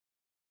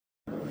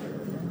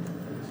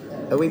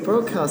Are we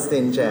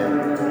broadcasting, Joe?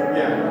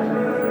 Yeah.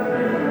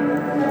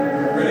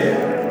 Ready?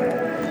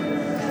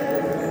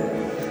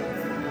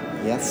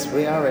 Yes,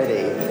 we are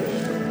ready.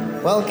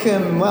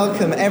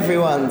 Welcome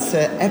everyone to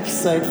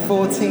episode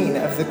 14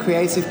 of the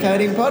Creative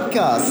Coding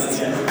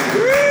Podcast.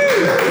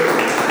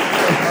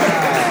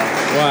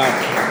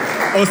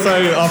 Wow.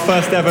 Also, our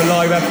first ever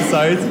live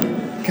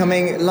episode.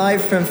 Coming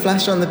live from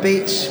Flash on the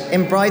Beach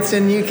in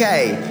Brighton,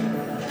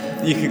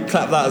 UK. You could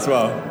clap that as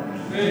well.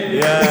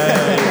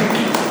 Yay.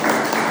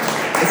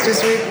 It's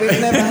just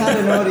we've never had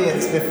an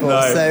audience before,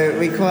 No. so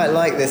we quite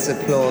like this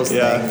applause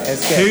thing.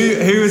 It's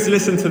good. Who has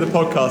listened to the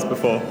podcast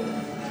before?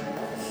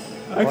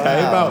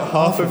 Okay, Wow, about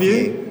half of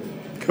you.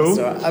 Cool.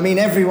 So, I mean,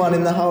 everyone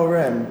in the whole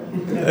room.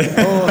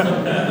 Or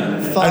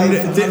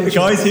 500.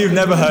 Guys who've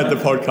never heard the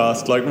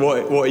podcast, like,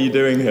 what are you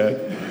doing here?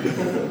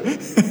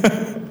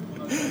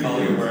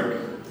 Follow your work.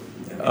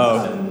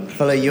 Oh.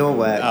 Follow your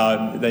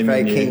work. They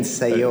Very mean keen you. to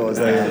say yours.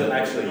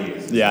 Actually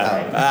use.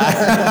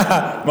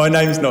 Yeah. My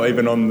name's not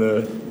even on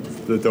the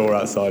door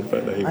outside,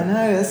 but there you go. I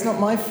know, that's not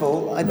my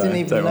fault. I didn't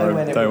even know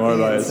when it Don't worry would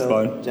be about it, it's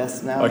until fine.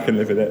 just now. I can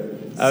live with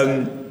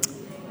it.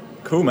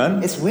 Cool,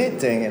 man. It's weird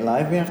doing it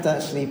live. We have to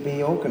actually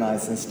be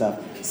organised and stuff.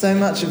 So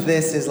much of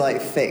this is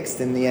like fixed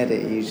in the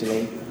edit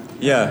usually.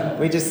 Yeah.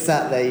 We just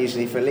sat there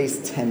usually for at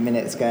least 10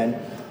 minutes going,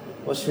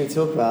 what should we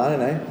talk about? I don't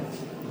know.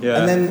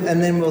 Yeah.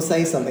 And then we'll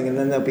say something, and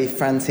then there'll be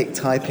frantic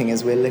typing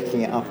as we're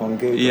looking it up on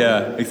Google.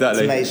 Yeah,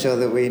 exactly. To make sure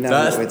that we know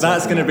what we're talking about.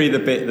 That's going to be the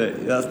bit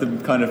that's the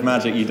kind of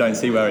magic you don't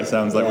see where it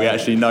sounds like we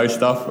actually know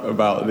stuff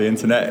about the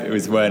internet. It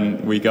was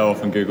when we go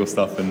off and Google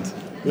stuff and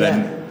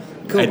then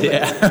edit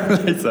it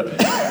out later.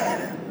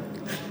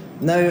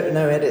 No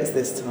edits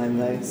this time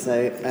though.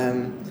 So,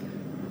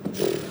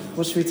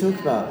 what should we talk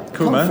about?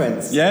 Cool,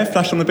 Conference. Man. Yeah,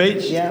 Flash on the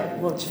Beach. Yeah.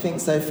 What do you think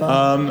so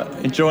far?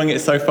 Enjoying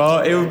it so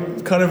far. It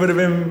would have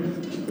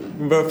been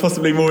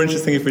possibly more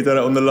interesting if we'd done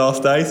it on the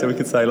last day, so we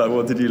could say like,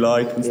 what did you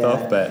like and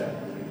stuff. But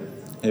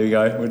here we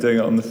go. We're doing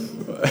it on the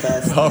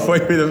halfway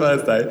through the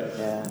first day.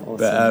 Yeah.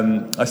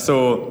 Awesome. But I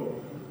saw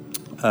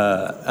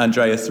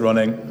Andreas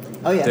running.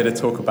 Oh yeah. Did a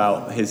talk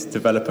about his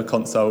developer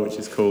console, which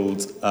is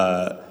called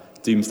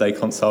Doomsday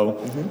Console.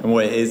 Mm-hmm. And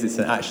what it is, it's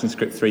an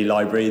ActionScript 3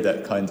 library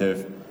that kind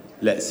of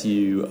lets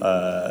you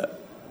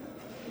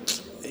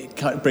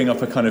bring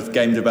up a kind of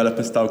game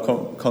developer style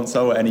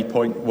console at any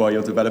point while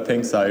you're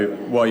developing. So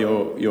while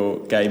your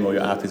game or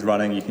your app is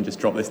running, you can just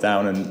drop this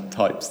down and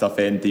type stuff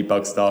in,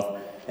 debug stuff,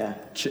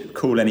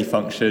 call any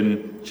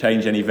function,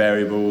 change any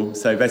variable.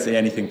 So basically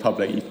anything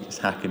public you can just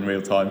hack in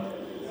real time.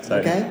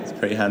 So it's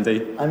pretty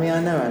handy. I mean,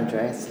 I know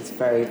Andreas. He's a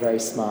very, very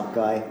smart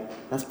guy.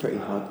 That's pretty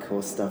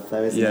hardcore stuff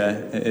though, isn't it? Yeah,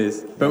 it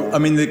is. But I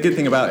mean, the good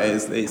thing about it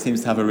is that it seems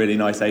to have a really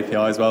nice API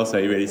as well. So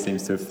he really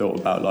seems to have thought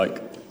about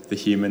like the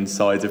human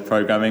side of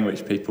programming,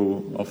 which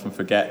people often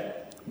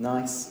forget.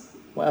 Nice.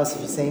 What else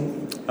have you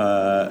seen?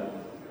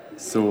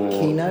 Saw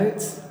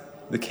Keynote.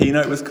 The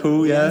keynote was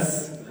cool.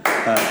 Yes.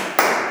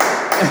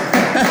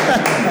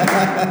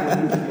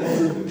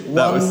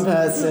 One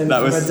person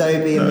from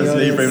Adobe in the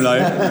audience. Brimelow.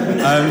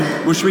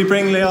 Well, should we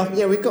bring Lee up?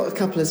 Yeah, we've got a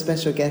couple of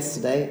special guests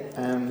today.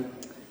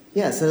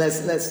 So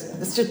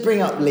let's just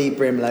bring up Lee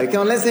Brimelow. Go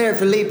on, let's hear it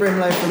for Lee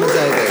Brimelow from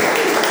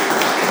Adobe.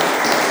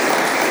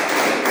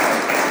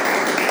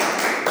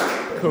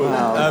 Cool.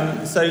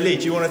 Wow. So Lee,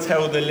 do you want to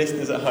tell the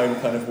listeners at home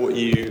kind of what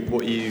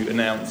you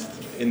announced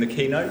in the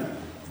keynote?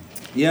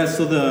 Yeah,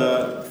 so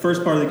the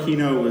first part of the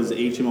keynote was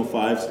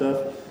HTML5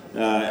 stuff.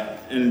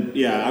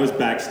 I was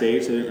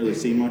backstage, so I didn't really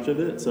see much of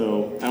it.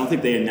 So I don't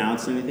think they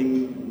announced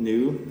anything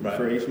new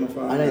for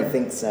HTML5. I don't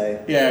think so.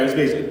 Yeah, it was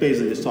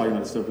basically just talking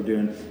about the stuff we're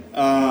doing.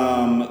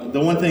 The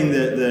one thing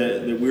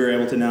that we were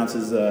able to announce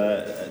is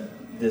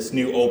this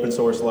new open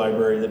source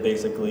library that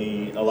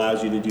basically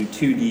allows you to do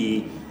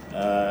 2D,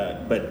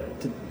 but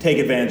to take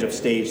advantage of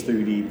stage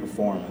 3D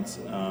performance.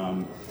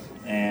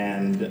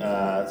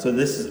 So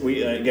this is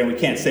we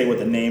can't say what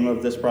the name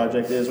of this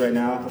project is right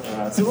now.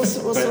 So what's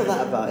all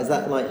that about? Is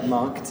that like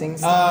marketing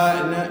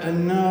stuff?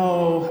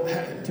 No.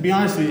 To be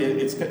honest with you,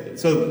 it's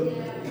so.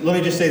 Let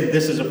me just say that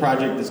this is a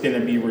project that's going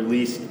to be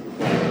released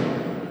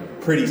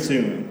pretty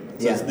soon.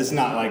 So this is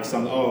not like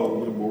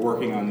we're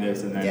working on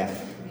this and then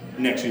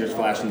next year's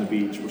Flash on the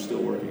Beach, we're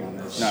still working on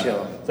this. No.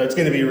 Sure. So it's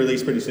going to be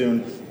released pretty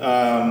soon.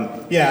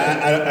 I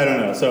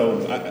don't know.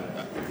 So.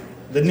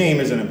 The name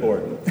isn't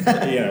important.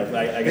 I guess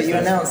but you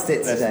announced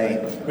it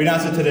today. We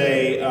announced it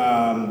today,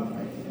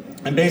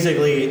 and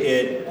basically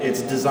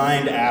it's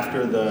designed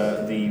after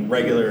the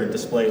regular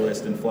display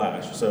list in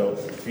Flash. So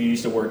if you're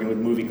used to working with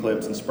movie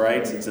clips and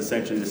sprites, it's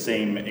essentially the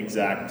same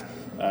exact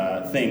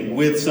thing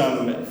with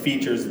some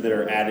features that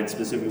are added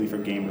specifically for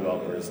game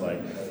developers,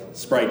 like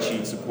sprite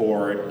sheet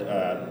support,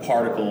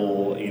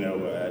 particle,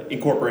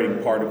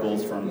 incorporating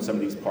particles from some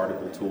of these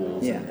particle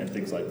tools and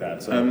things like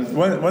that. So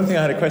one thing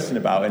I had a question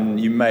about, and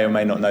you may or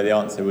may not know the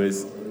answer,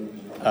 was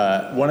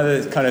one of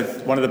the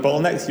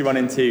bottlenecks you run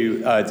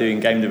into doing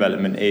game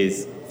development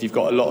is if you've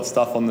got a lot of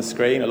stuff on the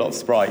screen, a lot of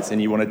sprites, and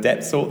you want to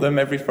depth sort them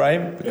every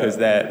frame because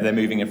they're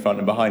moving in front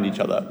and behind each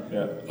other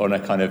on a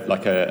kind of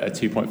like a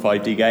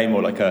 2.5D game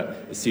or like a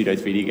pseudo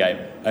 3D game.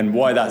 And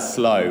why that's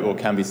slow or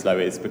can be slow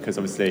is because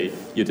obviously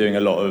you're doing a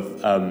lot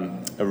of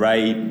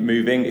array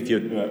moving if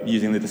you're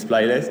using the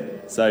display list.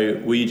 So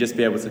will you just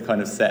be able to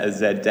kind of set a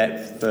Z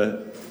depth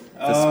for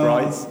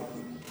sprites?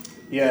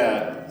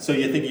 Yeah, so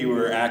you think you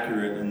were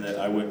accurate in that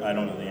I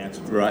don't know the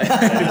answer to right.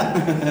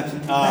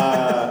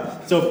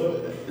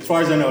 So as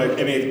far as I know,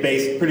 it's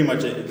based pretty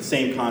much the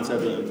same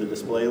concept of the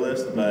display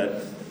list,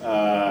 but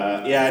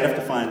I'd have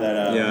to find that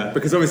out. Yeah,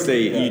 because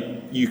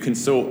obviously you can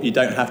sort. You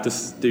don't have to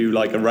do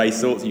like array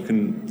sorts. You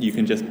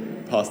can just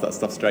pass that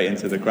stuff straight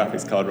into the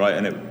graphics card, right?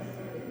 And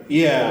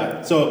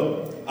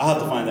so I'll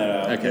have to find that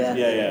out. Okay.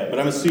 Yeah. But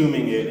I'm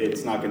assuming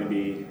it's not going to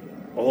be.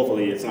 Well,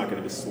 hopefully it's not going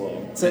to be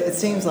slow. So it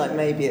seems like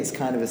maybe it's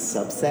kind of a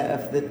subset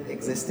of the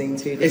existing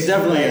 2D. It's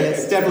definitely a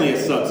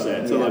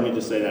subset. So let me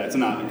just say that it's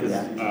not because.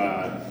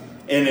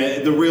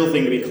 And the real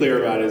thing to be clear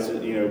about is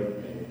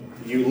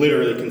you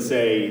literally can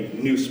say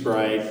new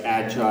sprite,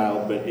 add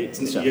child, but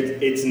it's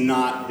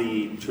not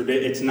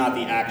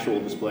the actual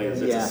display.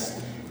 It's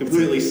a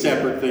completely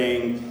separate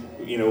thing.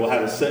 We'll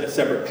have a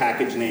separate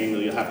package name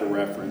that you'll have to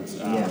reference.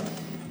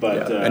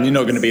 But and you're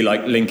not going to be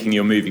like linking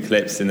your movie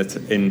clips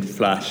in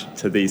Flash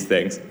to these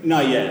things.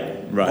 Not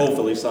yet. Right.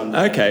 Hopefully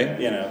someday. Okay.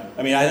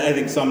 I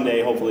think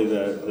someday, hopefully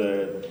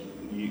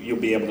you'll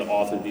be able to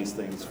author these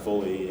things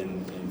fully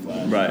in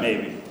Flash. Right.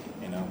 Maybe.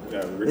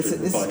 This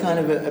is kind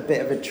of a bit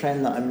of a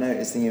trend that I'm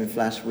noticing in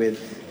Flash with,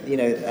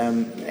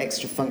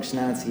 extra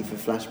functionality for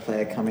Flash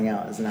Player coming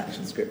out as an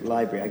ActionScript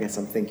library. I guess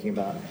I'm thinking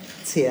about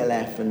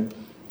TLF and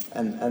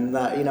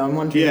that. I'm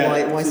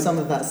wondering why some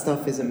of that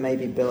stuff isn't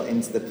maybe built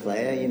into the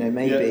player.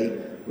 Maybe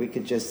we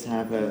could just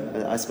have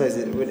I suppose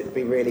would it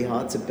be really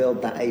hard to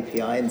build that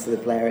API into the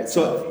player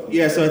itself?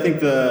 So I think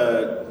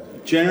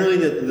generally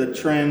the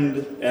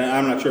trend, and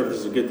I'm not sure if this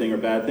is a good thing or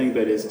bad thing,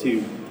 but is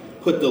to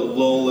put the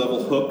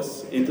low-level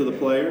hooks into the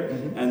player,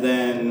 and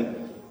then,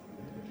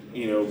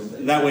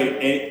 that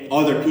way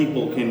other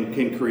people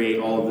can create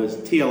all of this.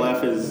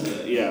 TLF is,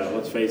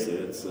 let's face it,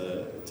 it's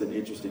an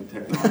interesting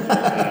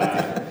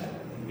technology.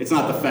 It's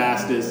not the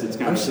fastest, it's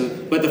kind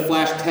of, but the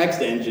Flash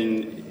text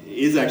engine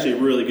is actually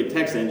a really good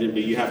text engine,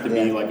 but you have to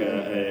be like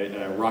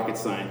a rocket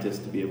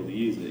scientist to be able to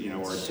use it,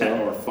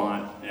 or a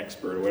font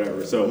expert or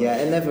whatever. So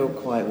it never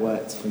quite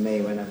worked for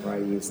me whenever I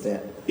used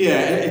it.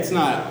 Yeah, it's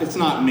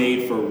not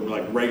made for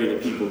like regular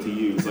people to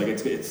use. Like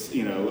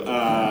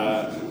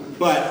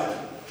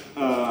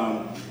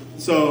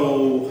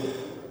so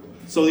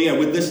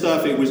with this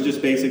stuff it was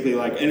just basically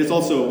like, and it's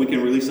also we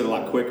can release it a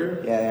lot quicker.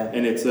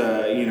 And it's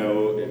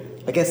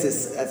I guess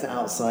it's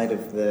outside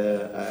of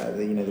the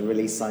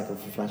release cycle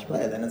for Flash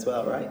Player then as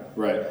well, right?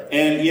 Right.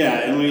 And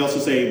and let me also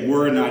say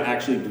we're not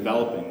actually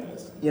developing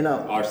this.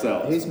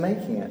 Ourselves. Who's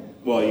making it?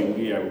 Well,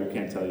 we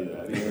can't tell you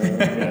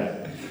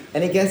that.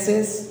 Any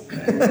guesses?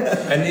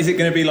 And is it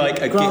going to be like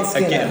a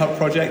GitHub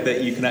project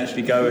that you can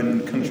actually go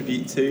and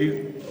contribute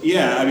to?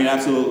 Yeah,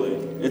 absolutely.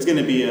 It's going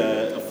to be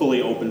a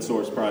fully open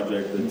source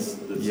project that's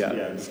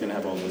it's going to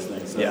have all those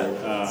things. So,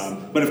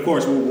 but of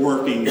course, we're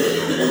working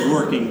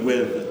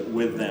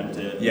with them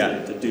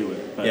to do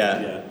it. But,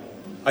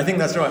 I think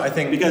that's right.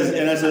 And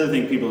that's the other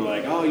thing. People are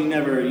like, "Oh, you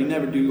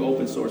never do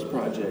open source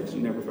projects.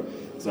 You never."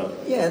 So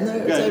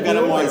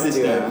gotta always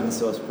do open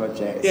source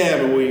projects. Yeah,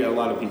 but a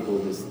lot of people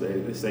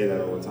they say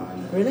that all the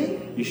time. Really?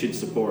 You should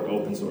support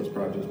open source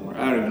projects more.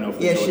 I don't even know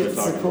if you should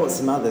support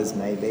some others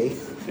maybe.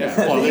 Yeah,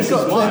 well, you've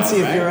got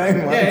plenty of your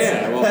own ones.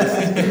 Well,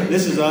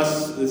 this is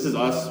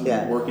us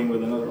working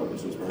with another open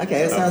source project.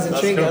 Okay, it sounds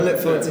intriguing. Cool. I look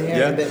forward to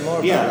hearing a bit more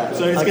about that.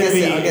 So I guess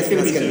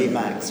it's going to be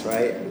Max,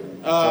 right?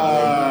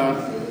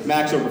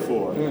 Max over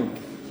 4.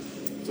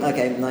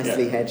 Okay,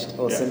 nicely hedged.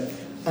 Awesome.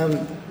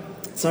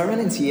 So I ran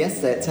into you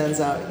yesterday. It turns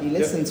out you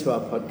listen to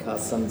our podcast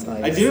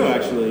sometimes. I do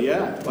actually,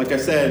 yeah. Like I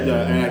said,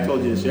 and I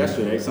told you this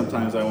yesterday.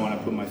 Sometimes I want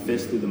to put my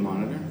fist through the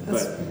monitor,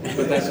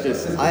 but that's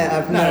just. I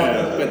have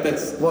but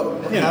that's.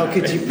 How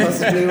could you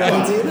possibly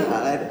want to do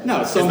that?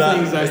 No, some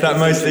things. Is that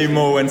mostly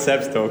more when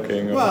Seb's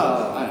talking? Or?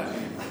 Well,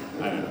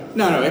 I don't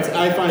know. No.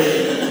 I find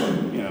it.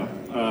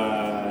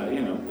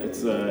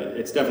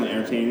 It's definitely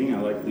entertaining. I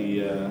like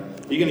the. Are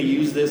you going to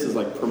use this as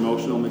like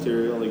promotional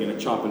material? Are you going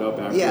to chop it up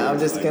after? Yeah, I'm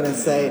just going to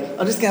say.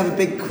 I'm just going to have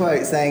a big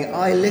quote saying,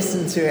 "I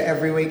listen to it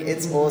every week.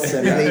 It's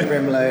awesome." Lee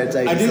Brimelow,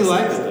 Davey. I do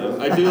like it though.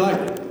 I do like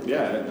it.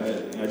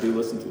 Yeah, I do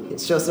listen to it.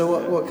 It's just so.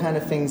 What kind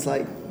of things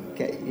like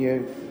get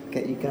you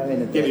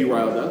going? Get me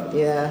riled up.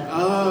 Yeah.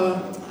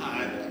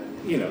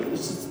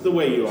 It's just the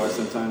way you are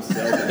sometimes.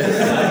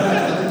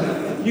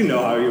 You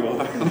know how you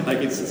are. Like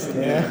it's just.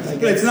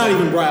 But it's not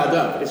even riled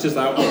up. It's just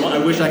I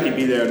wish I could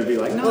be there to be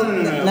like no.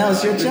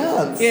 Now's your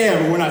chance. Yeah,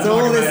 but we're not so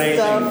talking all this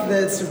about stuff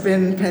that's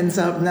been pent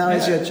up. Now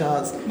is your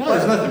chance. No,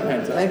 there's nothing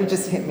pent up. Maybe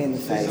just hit me in the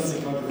face.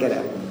 Get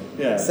it.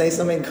 say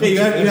something. You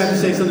have to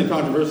say something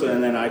controversial,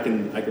 and then I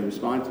can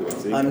respond to it.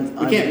 See,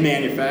 we can't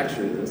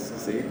manufacture this.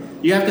 See,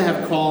 you have to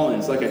have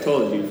call-ins, like I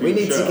told you. We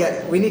need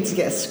to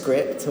get a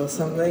script or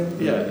something.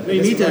 Yeah,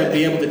 we need to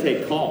be able to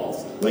take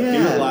calls, do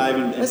it live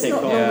and take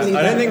calls. Yeah.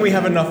 I don't think we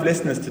have enough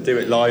listeners to do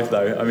it live,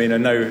 though. I mean, I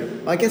know.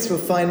 I guess we'll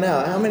find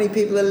out. How many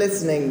people are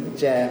listening,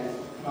 Jer?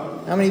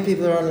 How many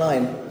people are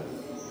online?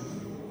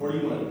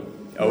 41.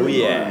 Oh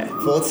yeah,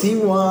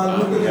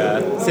 41.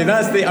 Yeah. See,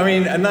 that's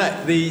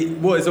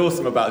what is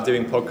awesome about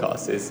doing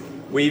podcasts is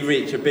we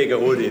reach a bigger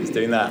audience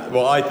doing that.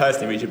 Well, I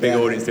personally reach a bigger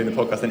audience doing the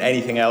podcast than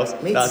anything else.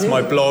 Me That's too.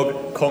 my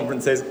blog,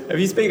 conferences. If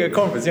you speak at a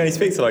conference, you only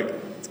speak to like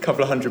a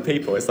couple of hundred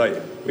people. It's like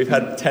we've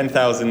had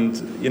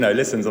 10,000,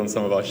 listens on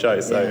some of our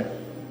shows. So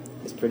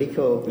it's pretty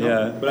cool.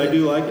 Yeah. But I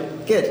do like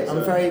it. Good.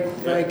 I'm very,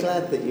 very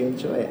glad that you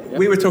enjoy it.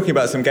 We were talking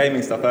about some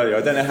gaming stuff earlier.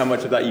 I don't know how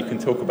much of that you can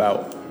talk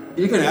about.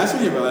 You can ask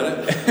me about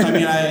it. I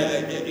mean,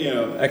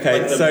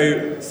 Okay,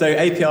 like so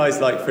APIs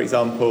like, for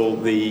example,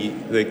 the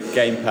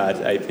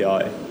gamepad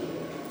API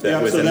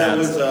that was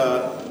announced.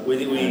 We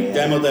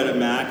demoed that at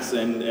Max,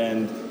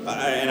 and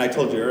I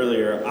told you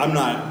earlier, I'm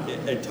not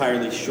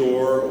entirely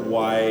sure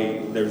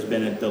why there's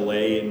been a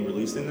delay in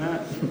releasing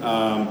that.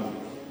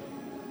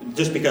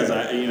 Just because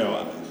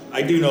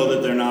I do know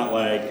that they're not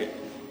like,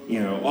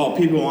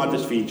 people want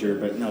this feature,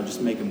 but no, just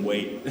make them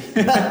wait.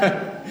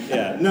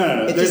 Yeah,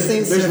 no. It just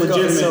seems to have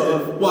got sort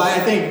of... Well, I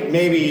think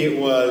maybe it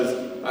was.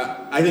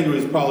 I think it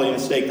was probably a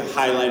mistake to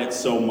highlight it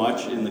so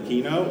much in the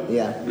keynote.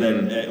 Yeah.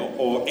 That,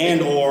 or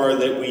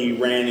that we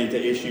ran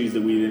into issues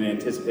that we didn't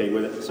anticipate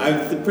with it.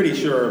 I'm pretty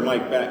sure,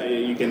 Mike,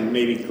 you can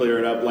maybe clear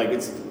it up. Like I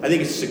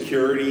think it's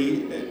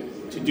security,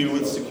 to do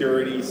with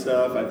security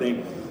stuff. I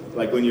think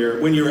like when you're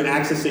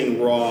accessing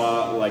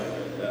raw like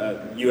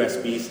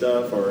USB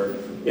stuff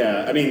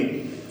I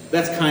mean.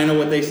 That's kind of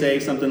what they say,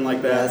 something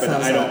like that,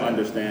 but I don't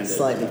understand it.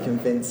 Slightly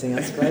convincing,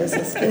 I suppose.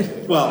 That's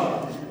good.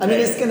 Well, I mean,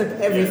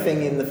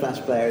 everything in the Flash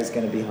player is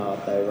going to be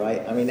hard, though,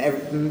 right? I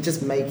mean,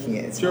 just making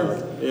it is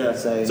hard. Yeah.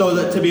 So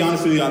to be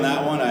honest with you on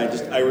that one,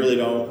 I really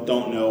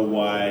don't know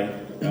why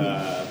what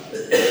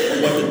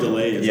the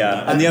delay is.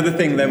 Yeah, and the other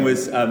thing then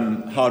was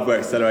hardware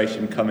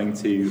acceleration coming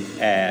to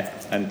Air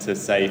and to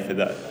say for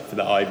the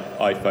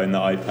iPhone, the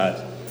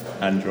iPad,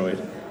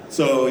 Android.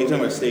 So you're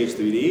talking about Stage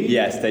 3D?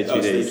 Yeah, Stage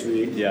 3D. Stage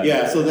 3D. Yeah.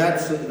 Yeah. So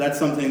that's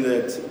something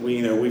that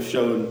we've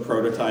shown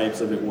prototypes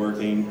of it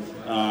working,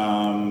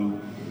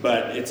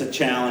 but it's a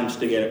challenge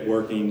to get it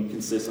working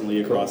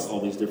consistently across all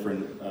these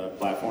different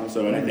platforms.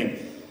 So, and I think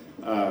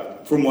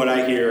from what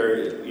I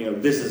hear,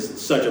 this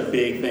is such a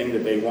big thing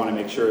that they want to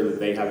make sure that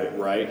they have it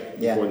right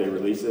before they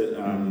release it,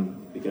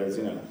 because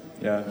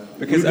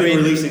because we've been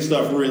releasing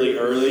stuff really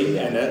early,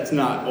 and that's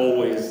not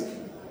always.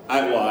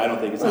 I don't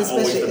think it's not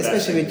always the best.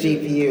 Especially with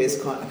GPU, it's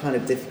kind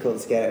of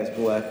difficult to get it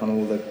to work on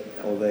all the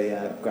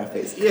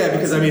graphics. Yeah,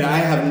 because I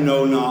have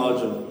no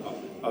knowledge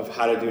of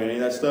how to do any of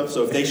that stuff.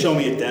 So if they show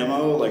me a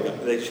demo, like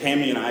they hand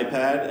me an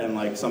iPad and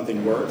like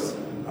something works,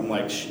 I'm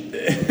like,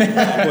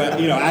 I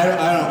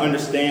don't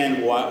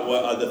understand what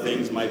other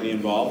things might be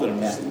involved,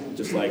 and I'm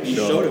just like, you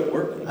showed it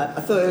working.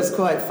 I thought it was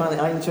quite funny.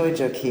 I enjoyed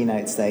your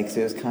keynote today because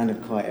it was kind of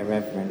quite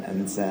irreverent,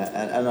 and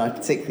I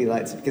particularly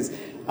liked it because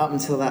up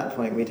until that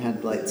point we'd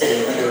had like 2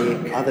 or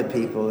 3 other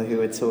people who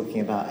were talking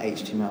about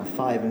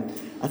HTML5, and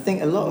I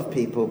think a lot of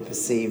people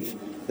perceive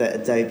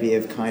that Adobe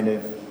have kind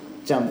of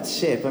jumped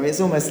ship. I mean,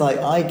 it's almost like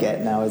I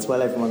get now as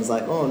well. Everyone's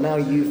like, oh, now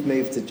you've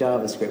moved to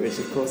JavaScript, which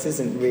of course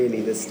isn't really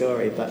the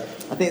story, but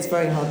I think it's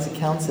very hard to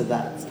counter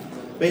that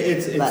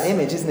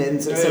image, isn't it? And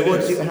so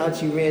how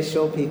do you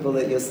reassure people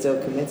that you're still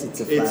committed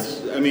to Flash?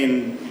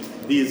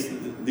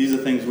 These are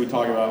things we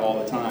talk about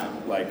all the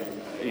time. Like,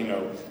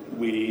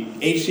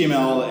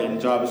 HTML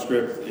and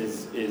JavaScript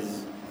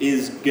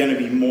is going to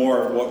be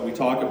more of what we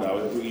talk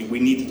about. We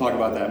need to talk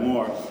about that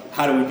more.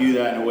 How do we do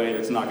that in a way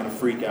that's not going to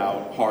freak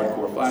out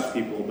hardcore Flash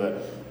people?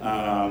 But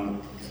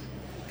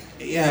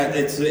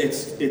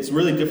it's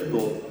really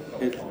difficult.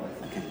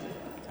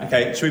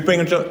 Okay, should we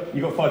bring on John?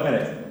 You got 5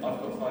 minutes. I've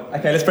got 5 minutes.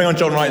 Okay, let's bring on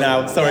John right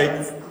now. Sorry. All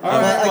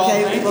right.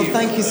 Okay. Well,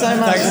 thank you so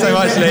much. Thanks so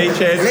much, Lee.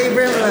 Cheers. Lee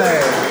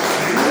Brimelow.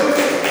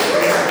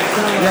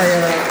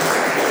 Yeah.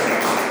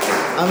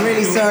 I'm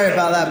really sorry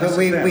about that, but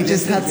we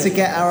just had to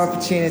get our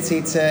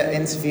opportunity to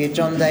interview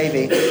John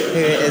Davey, who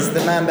is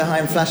the man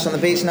behind Flash on the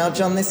Beach. Now,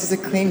 John, this is a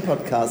clean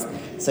podcast,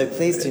 so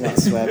please do not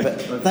swear.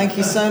 But thank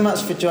you so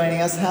much for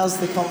joining us. How's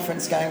the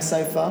conference going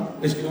so far?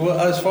 As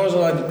far as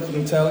I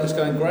can tell, it's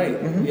going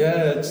great. Mm-hmm.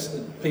 Yeah,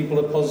 people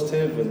are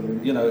positive,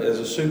 and there's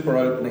a super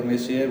opening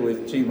this year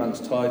with 2 months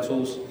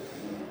titles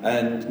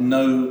and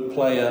no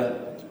player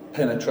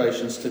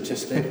penetration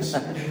statistics.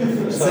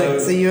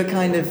 So you were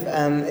kind of,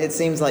 it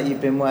seems like you've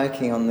been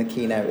working on the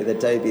keynote with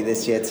Adobe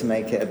this year to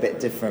make it a bit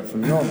different from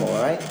normal,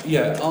 right?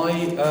 Yeah,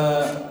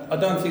 I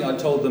don't think I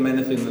told them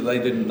anything that they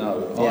didn't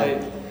know.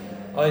 Yeah.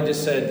 I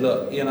just said,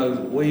 look,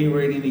 we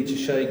really need to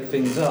shake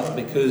things up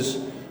because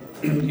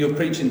you're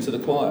preaching to the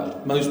choir.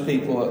 Most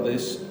people at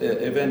this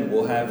event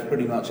will have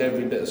pretty much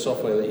every bit of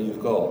software that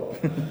you've got.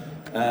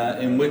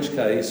 In which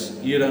case,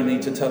 you don't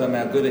need to tell them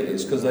how good it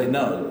is because they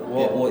know.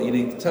 What you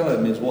need to tell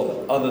them is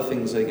what other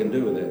things they can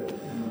do with it.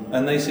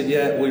 And they said,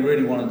 yeah, we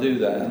really want to do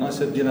that. And I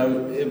said,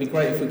 it'd be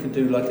great if we could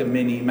do like a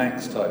mini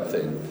Max type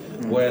thing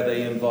where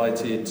they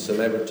invited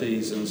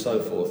celebrities and so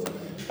forth.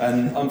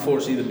 And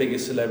unfortunately, the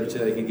biggest celebrity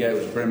they could get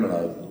was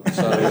Brimelow.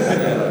 So,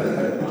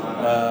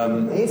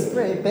 he's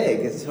pretty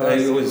big. It's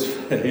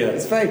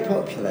very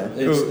popular.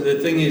 The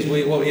thing is,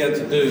 what we had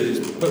to do is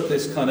put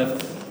this kind of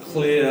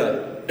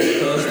clear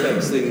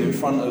perspex thing in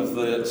front of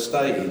the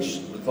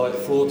stage, like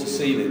floor to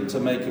ceiling, to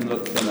make him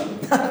look thinner.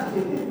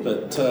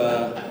 But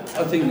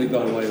I think we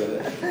got away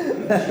with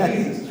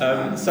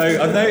it. So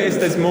I've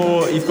noticed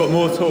you've got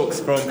more talks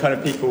from kind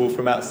of people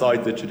from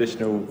outside the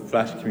traditional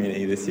Flash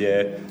community this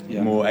year,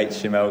 more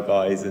HTML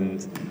guys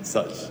and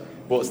such.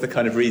 What's the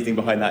kind of reasoning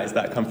behind that? Is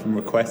that come from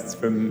requests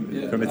from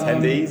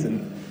attendees?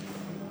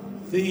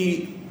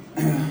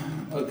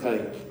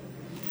 Okay.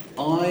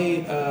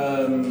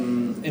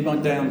 In my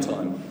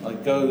downtime, I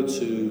go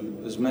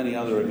to as many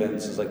other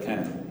events as I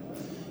can.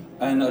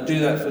 And I do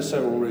that for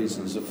several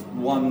reasons.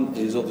 One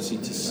is obviously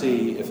to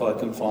see if I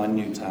can find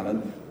new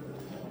talent.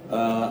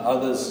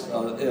 Others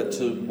are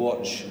to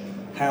watch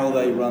how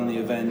they run the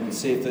event and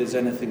see if there's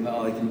anything that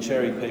I can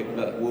cherry pick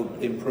that will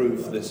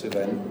improve this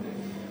event.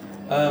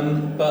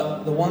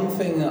 But the one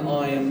thing that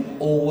I am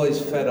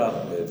always fed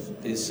up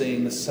with is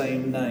seeing the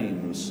same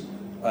names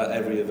at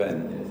every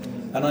event.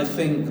 And I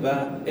think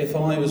that if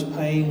I was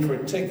paying for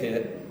a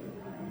ticket,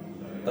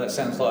 that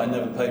sounds like I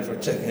never pay for a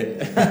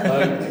ticket.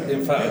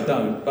 In fact, I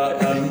don't.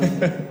 But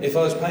if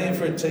I was paying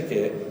for a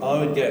ticket, I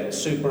would get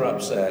super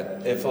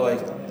upset if I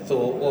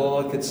thought, well,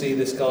 I could see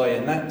this guy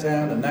in that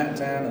town and that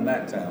town and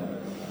that town.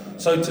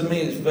 So to me,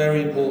 it's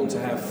very important to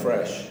have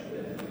fresh.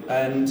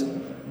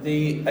 And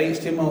the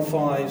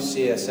HTML5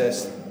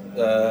 CSS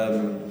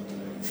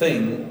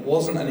thing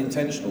wasn't an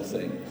intentional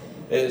thing.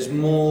 It was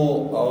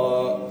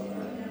more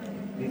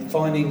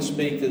finding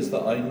speakers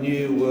that I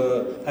knew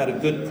had a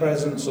good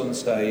presence on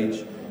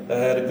stage, that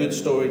had a good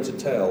story to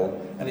tell,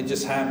 and it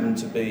just happened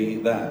to be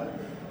that.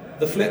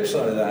 The flip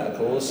side of that, of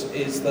course,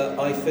 is that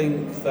I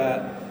think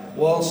that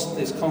whilst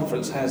this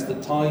conference has the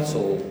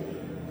title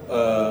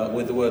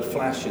with the word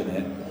Flash in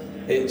it,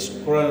 it's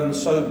grown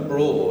so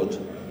broad,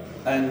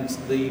 and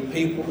the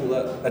people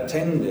that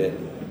attend it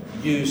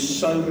use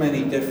so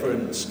many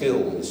different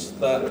skills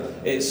that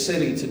it's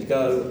silly to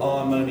go,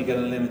 I'm only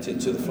going to limit it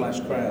to the Flash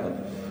crowd.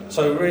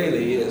 So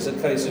really, it's a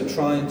case of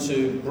trying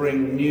to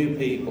bring new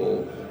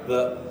people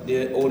that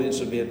the audience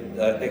would be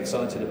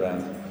excited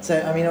about.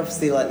 So, I mean,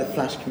 obviously, like the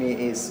Flash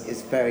community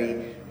is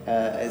very,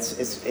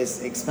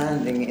 it's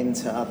expanding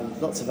into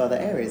lots of other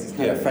areas. It's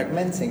kind of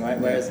fragmenting, right?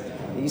 Whereas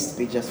it used to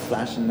be just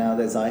Flash, and now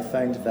there's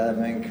iPhone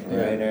development,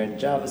 Corona, and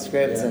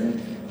JavaScript,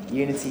 and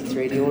Unity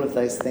 3D, all of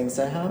those things.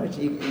 So how are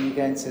you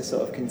going to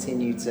sort of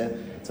continue to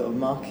sort of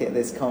market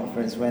this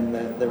conference when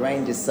the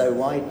range is so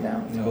wide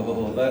now?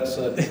 Oh, that's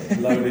a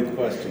loaded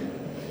question.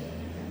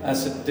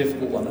 That's a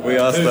difficult one. We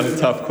asked a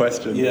tough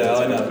question. Yeah,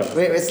 I know.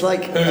 It's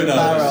like a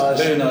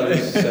barrage. Who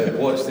knows? So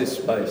watch this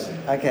space.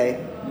 Okay.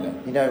 Yeah.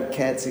 You don't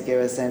care to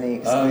give us any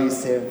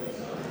exclusive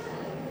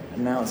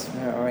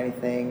announcement or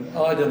anything?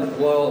 I don't know.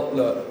 Well,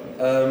 look.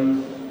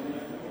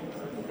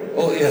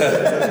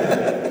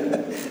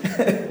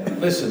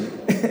 Listen,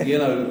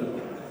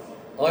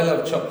 I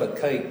love chocolate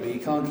cake, but you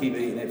can't keep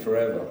eating it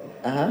forever.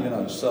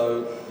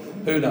 So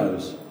who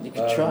knows? You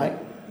could try.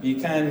 You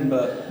can,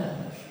 but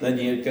then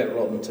you get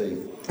rotten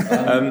teeth.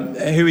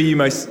 Who are you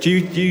most? Do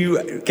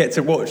you get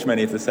to watch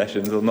many of the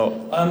sessions or not?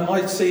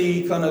 I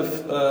see kind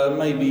of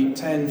maybe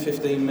 10,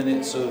 15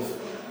 minutes of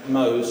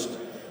most.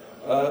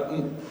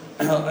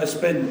 I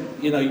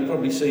spend, you've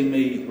probably seen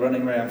me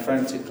running around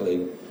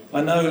frantically.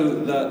 I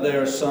know that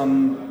there are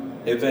some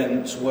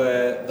events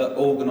where the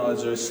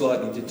organiser is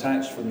slightly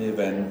detached from the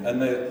event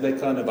and they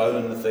kind of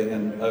own the thing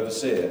and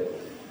oversee it.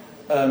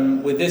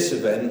 With this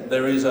event,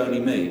 there is only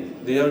me.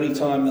 The only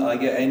time that I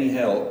get any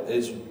help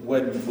is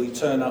when we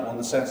turn up on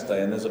the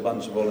Saturday and there's a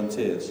bunch of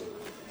volunteers.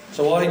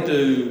 So I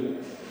do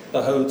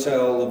the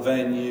hotel, the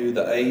venue,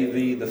 the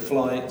AV, the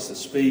flights, the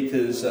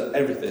speakers,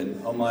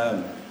 everything on my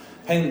own.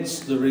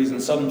 Hence the reason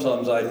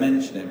sometimes I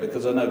mention it,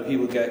 because I know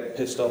people get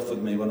pissed off with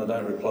me when I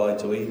don't reply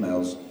to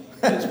emails.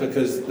 It's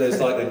because there's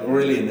like a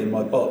grillion in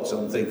my box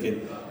and I'm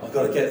thinking, I've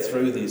got to get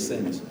through these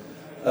things.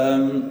 I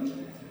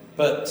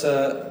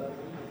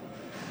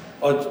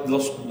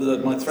lost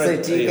my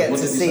thread. So do you get to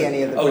see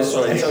any of the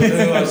sorry. So who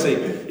do I see?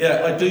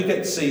 Yeah, I do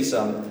get to see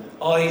some.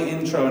 I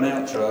intro and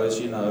outro, as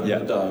you know, in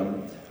the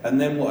Dome. And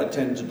then what I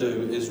tend to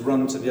do is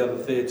run to the other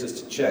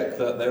theatres to check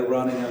that they're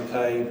running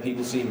okay,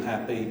 people seem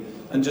happy,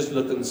 and just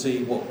look and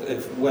see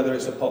whether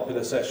it's a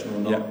popular session or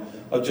not. Yeah.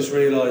 I've just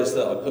realised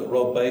that I put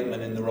Rob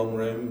Bateman in the wrong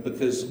room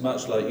because,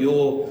 much like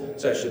your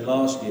session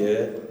last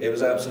year, it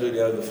was absolutely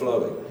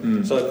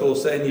overflowing. So of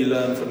course then you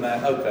learn from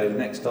that, okay,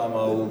 next time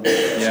I'll...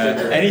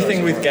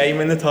 Anything with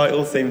game in the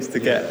title seems to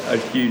get a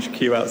huge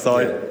queue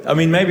outside. I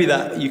mean, maybe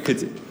that you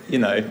could,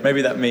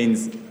 maybe that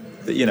means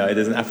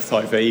there's an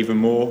appetite for even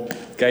more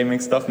gaming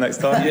stuff next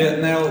time. Yeah,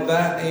 now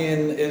that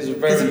Ian is a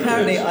very Because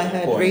apparently good I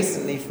heard point.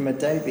 recently from a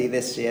Davey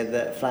this year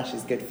that Flash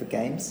is good for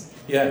games.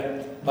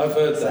 Yeah, I've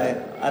heard So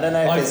that. I don't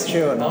know if it's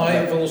true or not.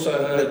 I've also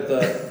heard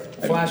that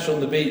Flash on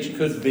the beach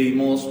could be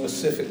more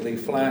specifically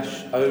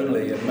Flash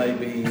only, and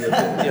maybe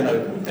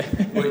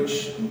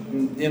which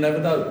you never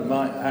know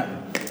might happen.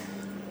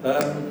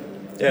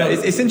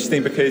 It's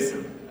interesting because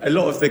a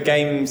lot of the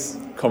games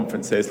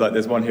conferences, like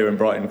there's one here in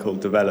Brighton called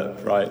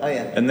Develop, right? Oh,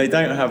 yeah. And they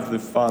don't have the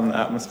fun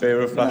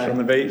atmosphere of Flash No. on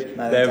the beach.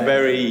 No, they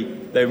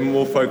don't. They're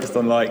more focused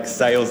on like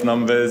sales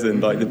numbers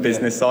and like the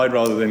business side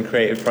rather than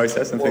creative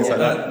process and things like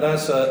that.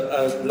 That's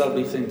a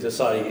lovely thing to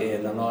say,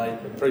 Ian, and I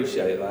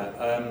appreciate that.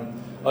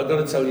 I've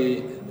got to tell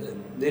you,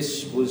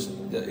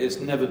 it's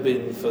never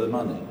been for the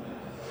money.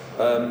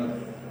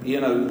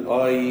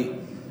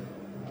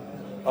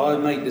 I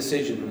make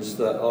decisions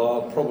that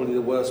are probably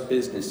the worst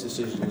business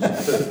decisions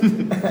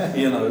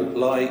you could.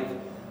 Like,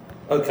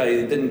 okay,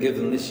 they didn't give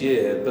them this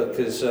year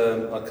because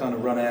I kind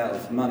of run out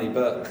of money,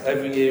 but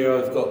every year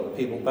I've got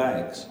people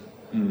bags.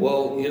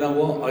 Well, you know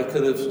what? I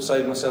could have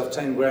saved myself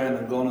 10 grand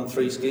and gone on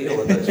 3 ski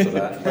holidays for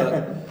that.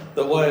 But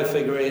the way I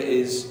figure it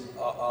is,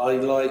 I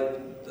would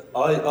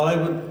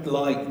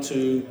like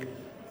to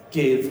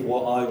give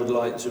what I would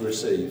like to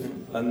receive,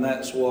 and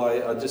that's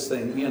why I just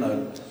think you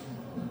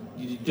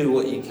do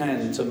what you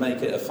can to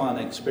make it a fun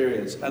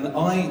experience. And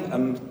I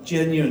am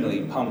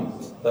genuinely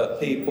pumped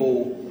that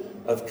people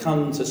have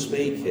come to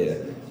speak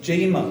here.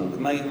 G-Monk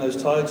making those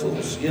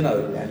titles,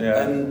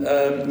 and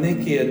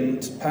Nikki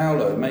and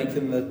Paolo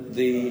making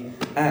the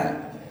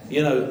app.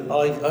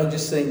 I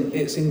just think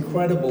it's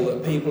incredible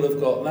that people have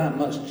got that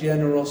much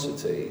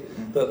generosity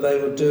that they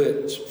would do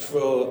it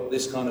for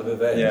this kind of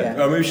event. Yeah.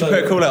 Well, we should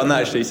put a call out on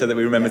that actually so that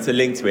we remember to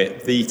link to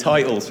it. The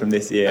titles from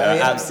this year are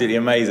absolutely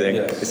amazing.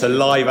 Yeah. It's a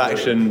live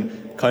action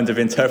kind of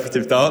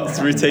interpretive dance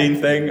routine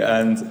thing,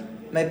 and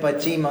made by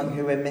G-Monk,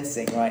 who we're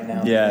missing right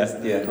now. Yeah. Is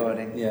the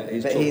recording. Yeah,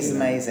 he's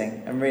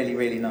amazing and really,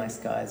 really nice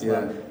guy as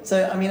well.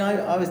 So, I mean,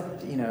 I was,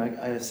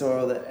 I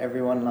saw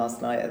everyone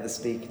last night at the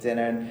speaker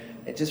dinner, and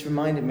it just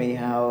reminded me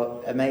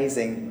how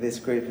amazing this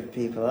group of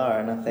people are.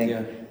 And I think,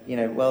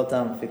 well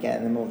done for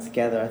getting them all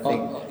together. I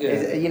think,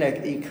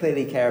 you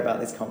clearly care about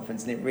this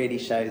conference, and it really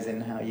shows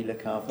in how you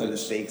look after the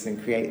speakers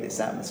and create this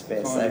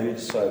atmosphere.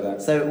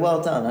 So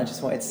well done. I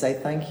just wanted to say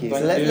thank you.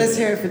 Let's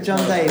hear it for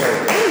John Davey.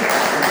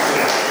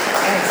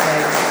 Thanks,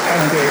 mate.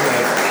 Thank you.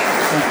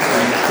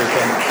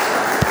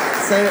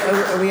 So,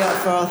 are we up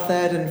for our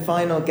third and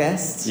final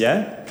guest?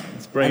 Yeah,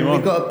 let's bring him on.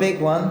 We've got a big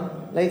one.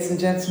 Ladies and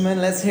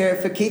gentlemen, let's hear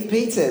it for Keith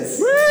Peters.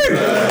 Woo!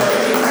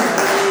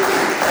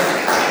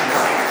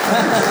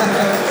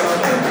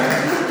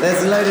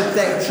 There's a load of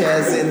deck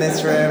chairs in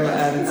this room,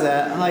 and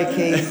hi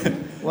Keith.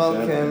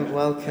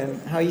 Welcome.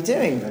 How are you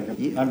doing?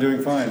 I'm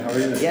doing fine. How are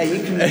you? Yeah,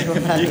 you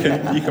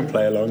can. you can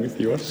play along if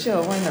you want.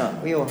 Sure, why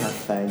not? We all have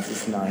phones.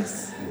 It's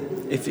nice.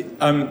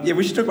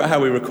 We should talk about how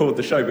we record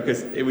the show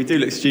because we do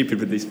look stupid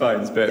with these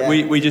phones, but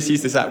we just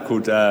use this app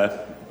called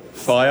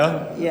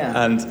Fire,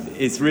 and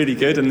it's really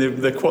good, and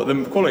the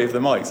quality of the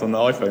mics on the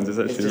iPhones is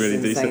actually really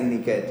decent.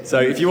 Insanely good. So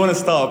if you want to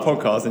start a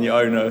podcast and you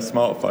own a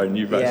smartphone,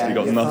 you've actually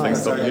got nothing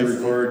stopping you.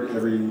 Record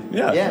every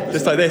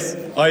just like this.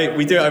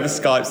 We do it over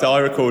Skype, so I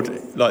record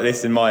like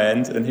this in my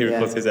end, and he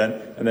records his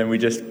end, and then we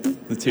just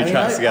the two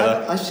tracks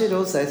together. I should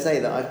also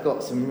say that I've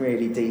got some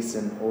really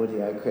decent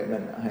audio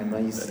equipment at home. I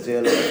used to do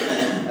a lot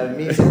of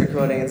music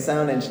recording and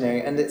sound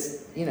engineering, and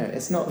it's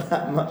not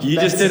that much. You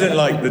just didn't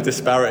like the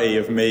disparity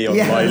of me on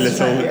my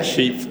little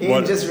cheap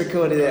one. He just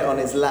recorded it on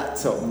his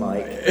laptop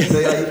mic, so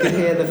you could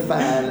hear the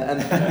fan, and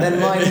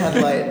then mine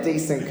had like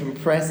decent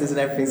compressors and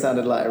everything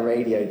sounded like a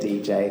radio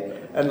DJ.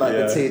 And like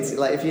the two,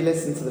 like if you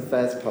listen to the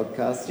first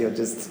podcast, you're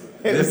just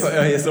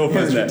it's awful,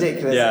 isn't it?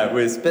 Ridiculous. Yeah,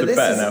 but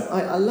better now.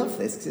 I love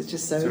this because it's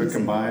just so easy. it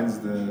combines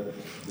the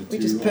two. We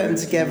just put them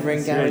together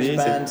in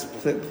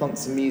GarageBand, plonk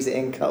some music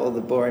in, cut all the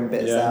boring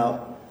bits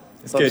out.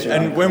 It's good.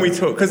 And when we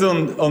talk, because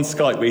on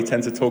Skype we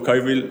tend to talk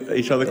over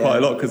each other quite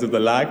a lot because of the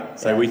lag,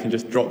 so we can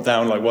just drop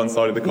down like one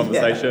side of the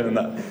conversation and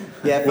that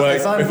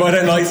works. If I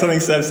don't like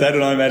something Seb said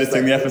and I'm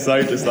editing the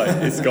episode, just like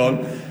it's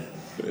gone.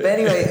 But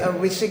anyway,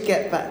 we should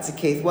get back to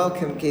Keith.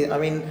 Welcome, Keith. I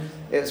mean,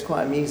 it was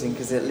quite amusing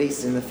because at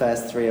least in the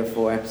first 3 or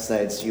 4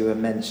 episodes you were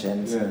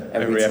mentioned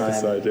every time.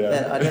 Episode.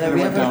 Then, I don't know. We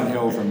went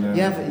downhill from there.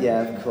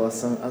 Yeah, of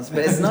course.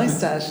 But it's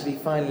nice to actually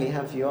finally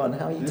have you on.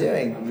 How are you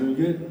doing? I'm doing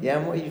good. Yeah,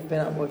 and what have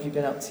you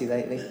been up to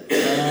lately?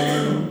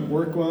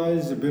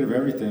 Work-wise, a bit of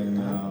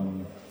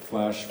everything.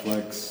 Flash,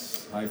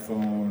 Flex,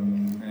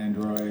 iPhone,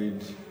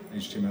 Android,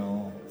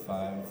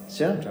 HTML5,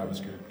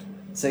 JavaScript.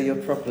 So you're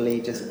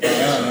properly just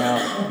branching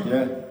out.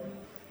 Yeah.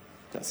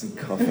 Got some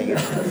coughing.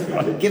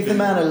 Give the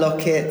man a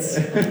locket. So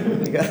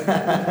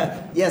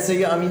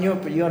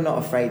you're not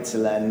afraid to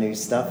learn new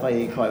stuff, are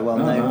you? Quite well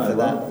known for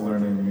that. I love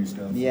learning new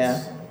stuff.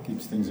 Yeah.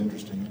 Keeps things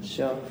interesting.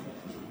 Sure.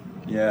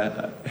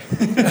 Yeah.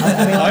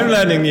 I'm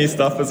learning new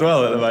stuff as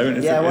well at the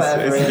moment.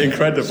 It's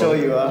incredible. Sure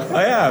you are.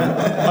 I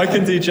am. I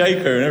can do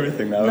J-Crew and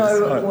everything now.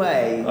 No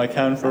way. I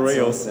can for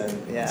real. Awesome.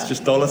 Yeah. It's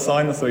just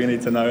 $sign, that's all you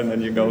need to know, and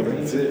then you're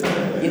golden.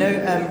 You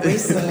know,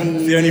 recently...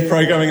 It's the only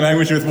programming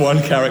language with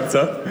one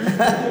character.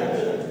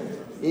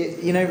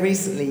 You know,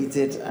 recently you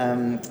did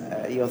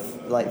your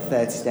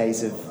 30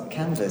 days of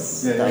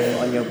Canvas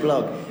stuff on your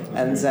blog,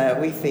 and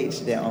we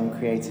featured it on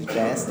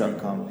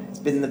creativejs.com. It's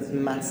been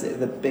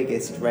the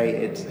biggest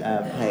rated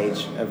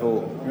page of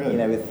all, really? You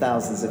know, with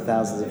thousands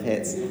of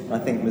hits. And I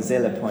think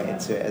Mozilla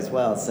pointed to it as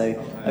well. So,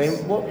 I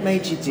mean, what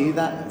made you do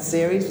that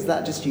series? Was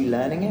that just you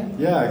learning it?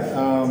 Yeah,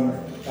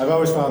 I've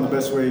always found the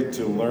best way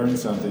to learn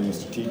something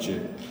is to teach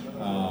it.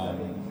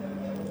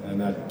 And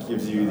that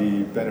gives you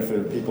the benefit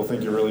of people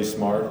think you're really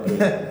smart,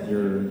 but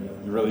you're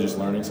really just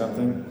learning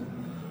something.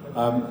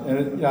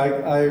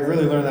 I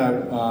really learned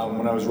that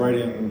when I was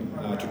writing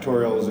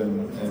tutorials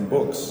and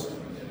books,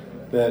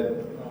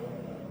 that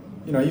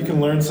you can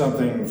learn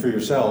something for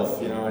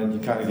yourself, and you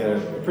kind of get a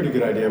pretty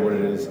good idea what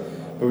it is.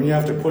 But when you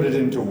have to put it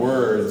into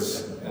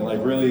words and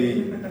like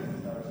really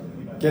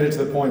get it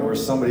to the point where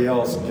somebody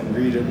else can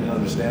read it and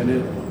understand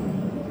it,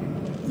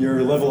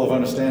 your level of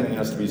understanding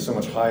has to be so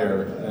much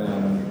higher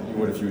than you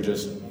would if you were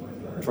just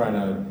trying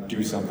to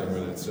do something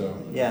with it. So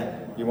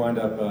you wind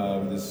up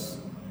with this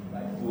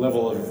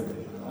level of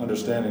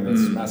understanding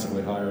that's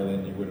massively higher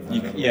than you would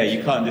have.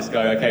 You can't just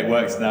go, okay, it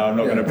works now, I'm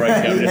not going to break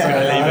it, I'm just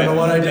going to leave it. I don't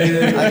know what I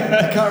did.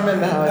 I can't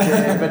remember how I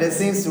did it, but it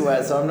seems to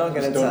work, so I'm not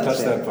going to touch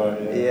it. Don't touch that part.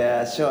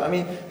 Yeah, sure. I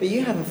mean, but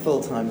you have a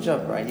full-time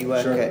job, right? You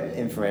work at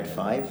Infrared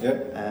 5,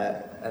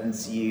 and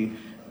you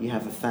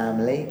have a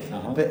family,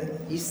 but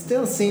you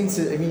still seem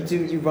to. I mean,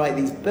 you write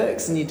these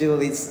books and you do all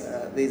these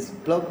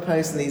blog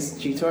posts and these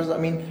tutorials. I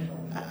mean,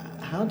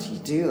 how do you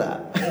do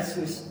that?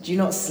 Do you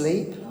not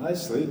sleep? I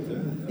sleep.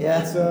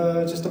 Yeah.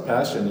 It's just a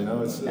passion,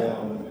 It's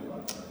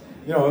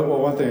well,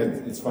 one thing.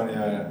 It's funny.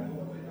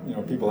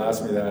 People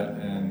ask me that,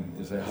 and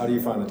they say, "How do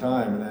you find the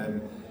time?" And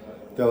then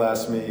they'll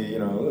ask me,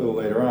 a little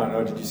later on,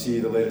 "Oh, did you see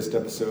the latest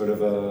episode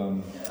of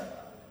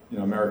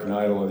American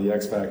Idol or The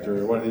X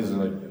Factor?" One of these is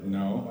like,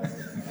 "No,"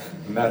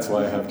 and that's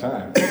why I have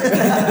time.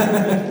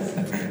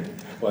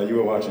 While you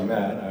were watching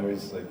that, I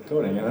was like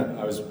coding, and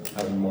I was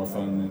having more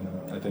fun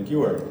than I think you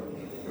were.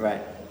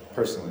 Right.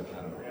 Personally,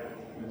 I don't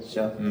know.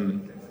 Sure.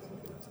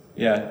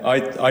 Yeah,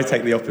 I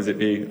take the opposite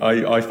view.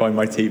 I find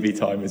my TV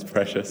time is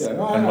precious, and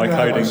my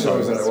coding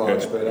shows time that is I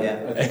watch, good.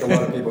 but I think a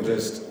lot of people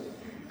just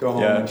go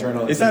home and turn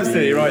on the It's TV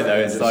absolutely right though.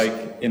 It's just like,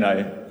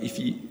 if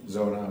you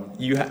zone out.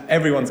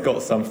 Everyone's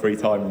got some free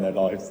time in their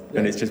lives,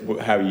 and it's just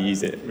how you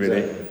use it,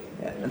 really. Exactly.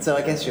 Yeah, and so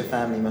I guess your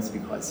family must be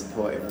quite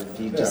supportive if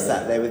you just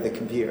sat there with the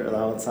computer the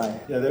whole time.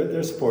 Yeah,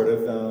 they're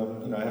supportive.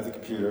 I have the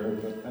computer,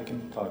 but I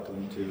can talk to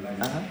them too.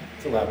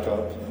 It's a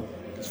laptop.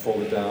 Just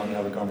fold it down and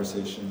have a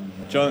conversation.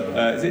 John,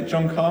 is it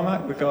John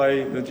Carmack, the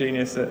guy, the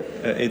genius at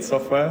id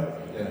Software?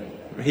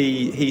 Yeah.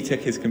 He took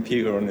his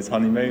computer on his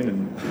honeymoon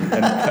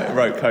and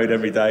wrote code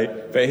every day.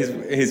 But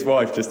his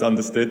wife just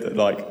understood that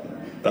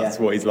that's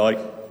what he's like.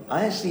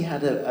 I actually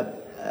had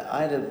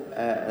I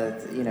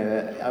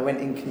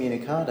went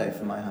incommunicado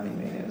for my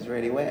honeymoon. It was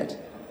really weird.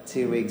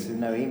 2 weeks with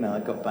no email. I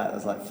got back, there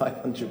was like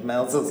 500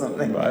 mails or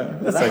something.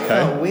 Right, that's that okay.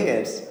 felt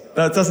weird.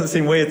 That doesn't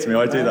seem weird to me.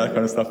 I do that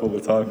kind of stuff all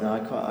the time. No, I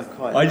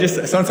quite.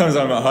 Sometimes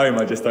I'm at home,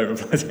 I just don't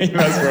reply to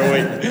emails for a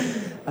week.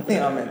 I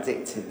think I'm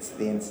addicted to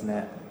the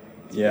internet.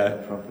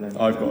 Problem.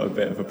 I've got a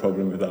bit of a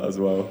problem with that as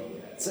well.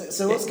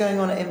 So what's going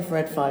on at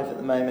Infrared 5 at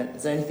the moment?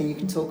 Is there anything you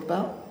can talk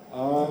about?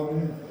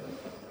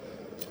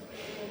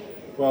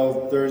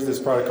 Well, there's this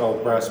product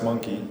called Brass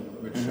Monkey,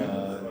 which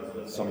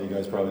some of you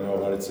guys probably know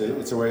about.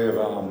 It's a way of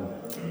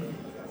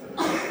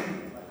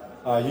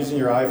using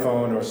your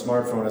iPhone or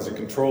smartphone as a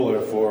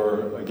controller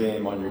for a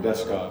game on your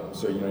desktop.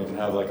 So you can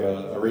have like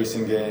a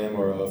racing game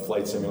or a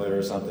flight simulator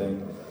or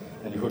something,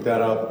 and you hook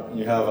that up. And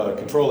you have a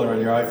controller on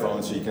your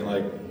iPhone, so you can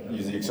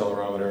use the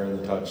accelerometer and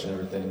the touch and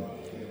everything.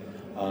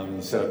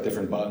 You set up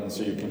different buttons,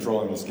 so you're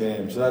controlling this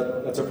game.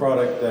 So that's a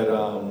product that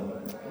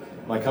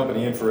my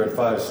company Infrared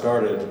 5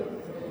 started,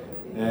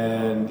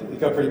 and it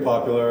got pretty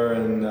popular,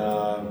 and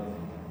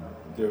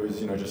there was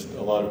just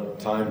a lot of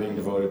time being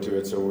devoted to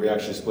it. So we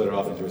actually split it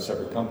off into a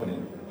separate company.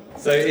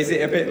 So is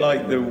it a bit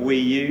like the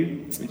Wii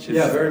U? Which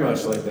is, very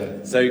much like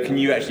that. So can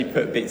you actually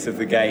put bits of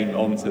the game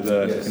onto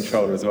the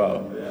controller as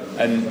well?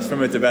 And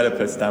from a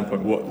developer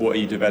standpoint, what are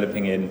you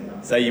developing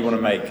in? Say you want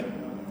to make...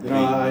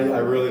 I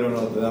really don't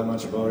know that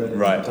much about it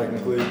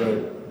technically,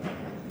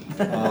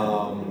 but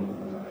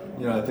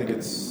I think you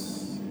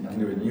can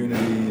do it in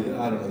Unity.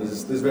 I don't know.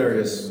 There's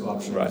various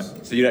options. Right.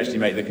 So you'd actually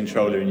make the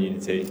controller in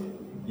Unity.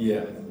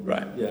 Yeah.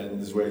 Right. Yeah,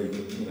 and this way you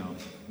can,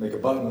 make a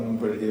button,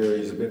 put it here,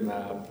 use a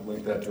bitmap,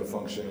 link that to a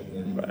function,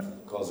 and then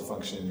calls a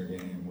function in your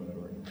game,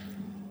 whatever.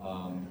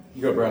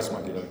 You go to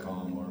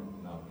brassmonkey.com or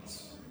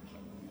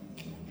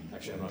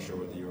actually I'm not sure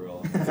what the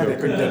URL. They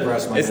couldn't get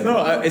Brassmonkey.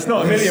 It's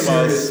not a million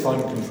miles.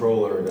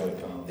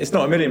 Funcontroller.com. It's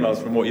not a million miles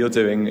from what you're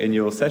doing in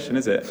your session,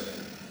 is it?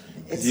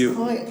 It's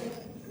quite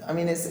I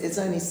mean, it's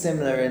only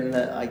similar in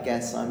that I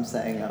guess I'm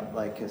setting up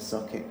like a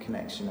socket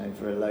connection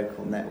over a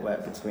local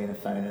network between a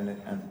phone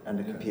and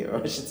a computer,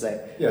 I should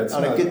say. Yeah,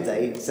 on a good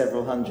day,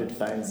 several hundred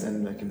phones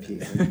and a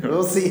computer.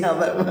 We'll see how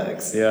that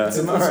works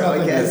tomorrow,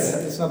 I guess.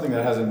 It's nothing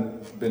that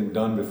hasn't been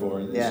done before.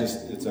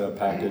 It's a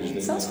package.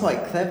 It sounds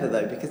quite clever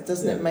though, because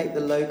doesn't it make the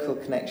local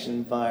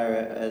connection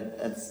via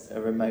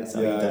a remote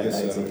something you don't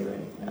know, do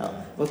you?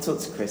 We'll talk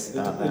to Chris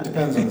about that. It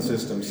depends on the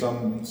system.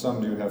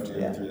 Some do have to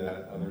go through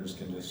that. Others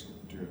can just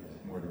do it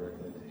more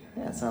directly.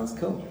 Yeah, sounds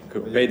cool.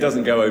 But it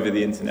doesn't go over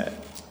the internet.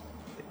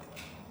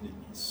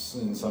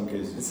 In some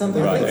cases.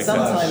 Sometimes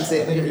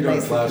it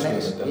makes the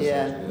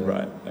connection.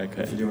 Right.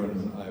 Okay. If you're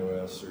doing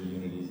iOS or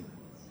Unity,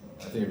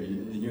 I think if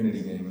you a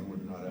Unity game, it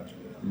would not have to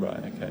do that.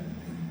 Right. Okay.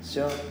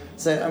 Sure.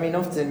 So, I mean,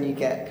 often you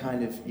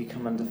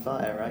come under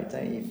fire, right,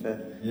 don't you, for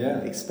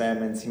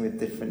experimenting with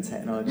different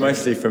technologies?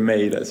 Mostly from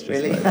me, that's just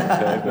really?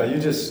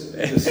 You just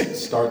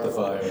start the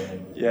fire.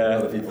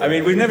 I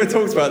mean, we've never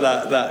talked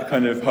about that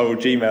kind of whole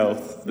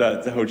Gmail,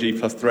 the whole G+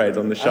 thread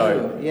on the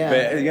show.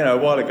 But, a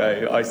while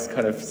ago, I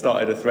kind of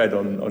started a thread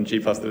on G+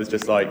 that was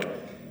just like,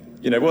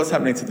 what's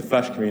happening to the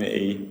Flash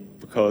community?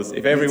 Because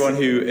if everyone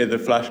who are the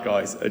Flash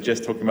guys are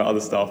just talking about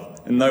other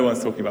stuff and no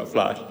one's talking about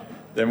Flash,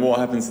 then what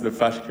happens to the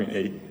Flash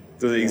community?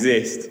 Does it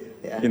exist?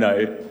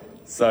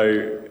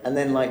 So... And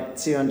then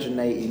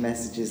 280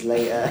 messages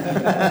later...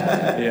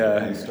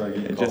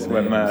 it just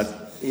went mad.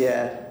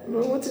 Yeah.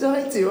 Well, what did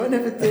I do? I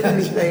never did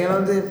anything, and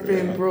I'm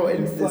being brought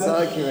into this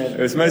argument.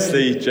 It was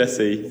mostly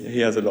Jesse. He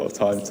has a lot of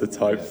time to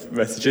type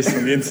messages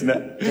on the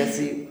internet.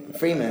 Jesse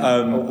Freeman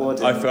or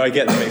Warden? I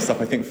get them mixed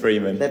up. I think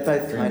Freeman. They're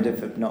both kind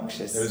of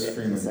obnoxious. It was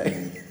Freeman.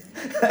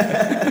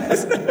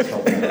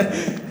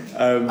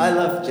 I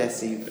love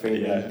Jesse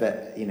Freeman,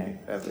 but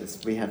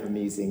we have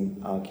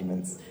amusing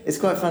arguments. It's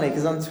quite funny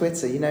because on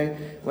Twitter,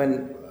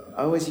 when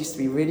I always used to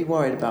be really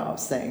worried about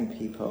upsetting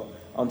people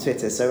on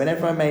Twitter, so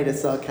whenever I made a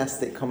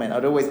sarcastic comment,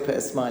 I'd always put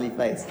a smiley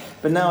face.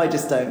 But now I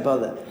just don't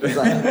bother. It's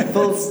like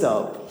full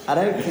stop. I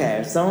don't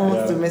care. If someone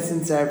wants to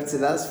misinterpret it,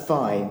 that's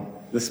fine.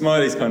 The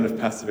smiley's kind of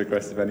passive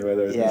aggressive anyway,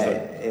 though, isn't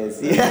it? It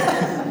is.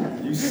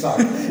 Yeah. You suck.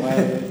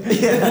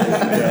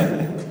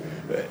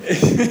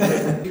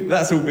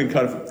 That's all been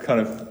kind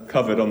of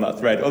covered on that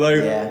thread.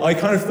 Although I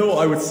kind of thought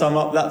I would sum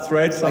up that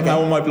thread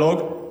somehow on my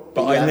blog,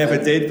 but I never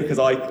did because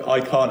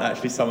I can't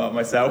actually sum up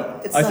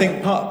myself. I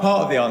think part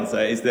of the answer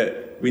is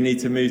that we need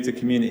to move to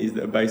communities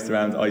that are based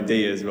around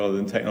ideas rather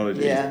than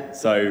technology. Yeah.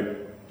 So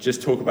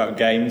just talk about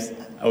games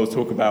or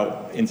talk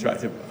about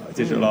interactive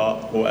digital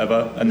art or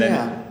whatever, and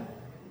then.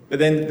 But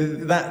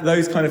then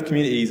those kind of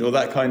communities or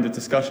that kind of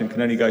discussion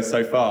can only go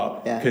so far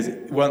because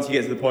once you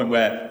get to the point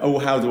where,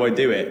 how do I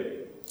do it?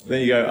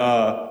 Then you go,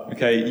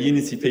 okay,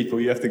 Unity people,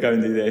 you have to go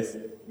and do this.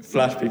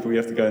 Flash people, you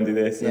have to go and do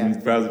this.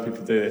 And browser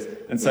people do this.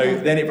 And so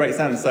then it breaks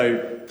down.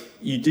 So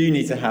you do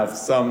need to have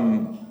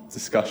some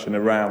discussion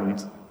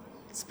around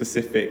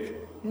specific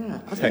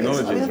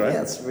technologies, I think right?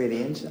 That's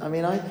really interesting. I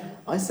mean,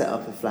 I set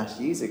up a Flash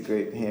user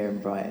group here in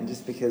Brighton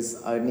just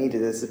because I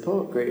needed a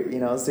support group.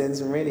 I was doing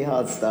some really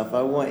hard stuff.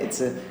 I wanted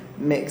to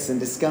mix and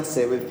discuss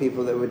it with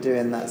people that were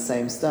doing that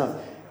same stuff.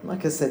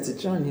 Like I said to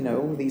John,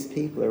 all these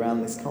people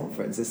around this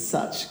conference are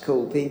such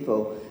cool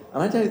people.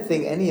 And I don't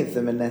think any of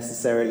them are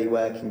necessarily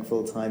working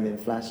full-time in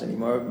Flash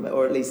anymore,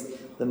 or at least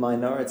the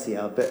minority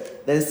are.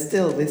 But there's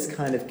still this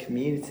kind of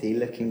community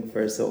looking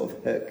for a sort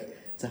of hook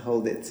to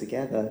hold it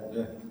together.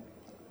 Yeah.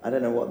 I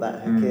don't know what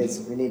that hook is.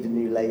 We need a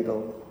new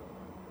label.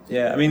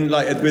 Yeah, I mean,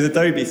 with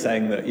Adobe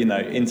saying that,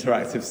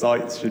 interactive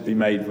sites should be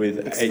made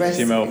with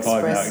HTML5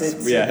 now.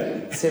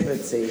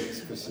 Expressivity.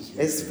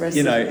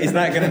 Is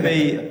that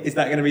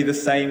going to be the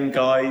same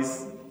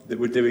guys that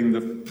were doing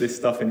this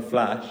stuff in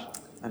Flash,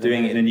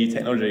 doing it in a new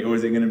technology, or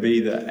is it going to be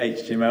the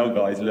HTML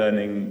guys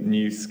learning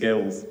new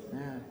skills,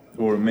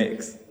 or a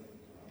mix,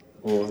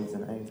 or I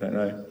don't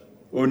know,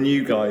 or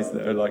new guys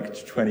that are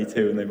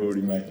 22 and they've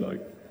already made £1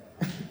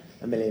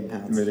 million.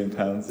 £1 million.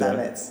 Damn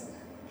it.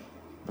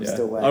 I'm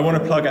still working. I want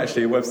to plug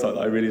actually a website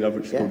that I really love,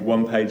 which is called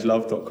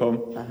onepagelove.com,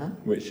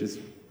 which is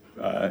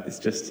it's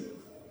just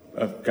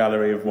a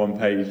gallery of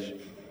one-page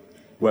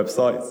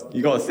websites.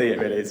 You got to see it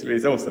really.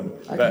 It's awesome.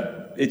 Okay.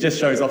 But it just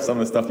shows off some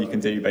of the stuff you can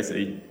do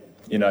basically,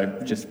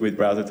 just with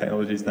browser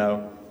technologies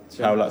now.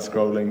 Sure. Parallax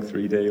scrolling,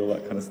 3D, all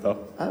that kind of stuff.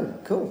 Oh,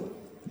 cool.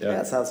 Yeah,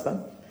 that sounds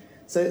fun.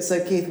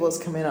 So Keith, what's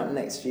coming up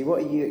next for you?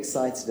 What are you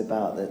excited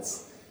about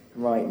that's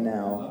right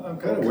now? I'm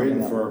kind of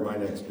waiting for my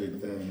next big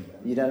thing.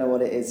 You don't know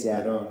what it is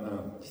yet? I don't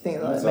know. Do you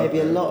think that maybe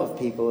a lot of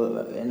people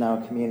in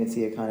our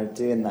community are kind of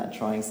doing that,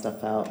 trying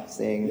stuff out,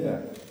 seeing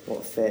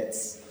what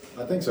fits?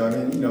 I think so. I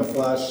mean,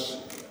 Flash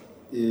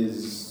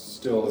is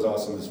still as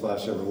awesome as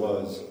Flash ever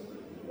was.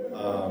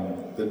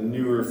 The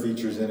newer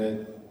features in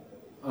it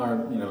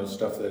aren't,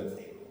 stuff that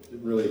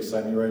really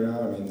excite me right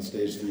now. I mean, the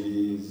stage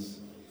 3Ds,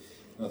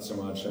 not so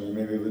much. I mean,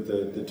 maybe with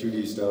the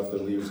 2D stuff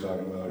that Lee was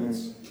talking about,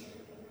 it's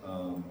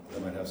I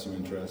might have some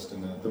interest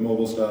in the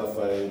mobile stuff.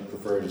 I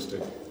prefer just to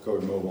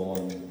code mobile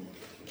and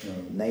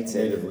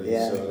natively,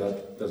 so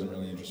that doesn't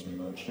really interest me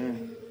much.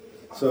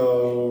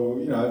 So,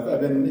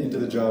 I've been into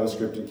the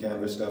JavaScript and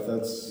Canvas stuff.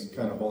 That's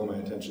kind of holding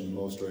my attention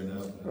most right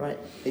now. Right.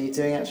 Are you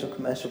doing actual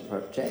commercial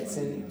projects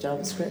in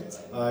JavaScript?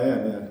 I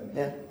am, yeah.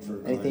 Yeah.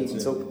 For Anything you can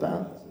clients, talk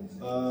about?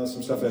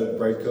 Some stuff at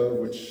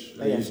Brightcove, which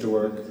I used to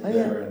work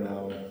there, and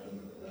now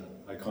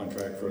I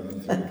contract for them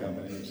through the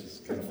company, which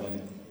is kind of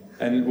funny.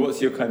 And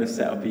what's your kind of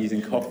setup? Are you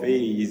using Coffee? Are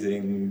you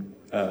using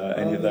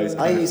any of those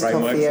kind I of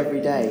frameworks? use Coffee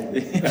every day.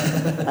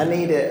 I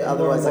need it,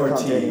 otherwise I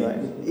can't do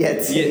anything.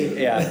 Yeah,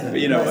 tea. Yeah, but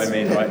you know what I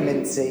mean, right?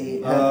 Peppermint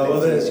tea,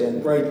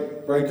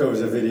 Brightcove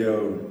is a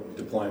video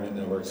deployment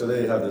network, so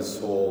they have this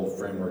whole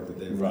framework that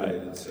they've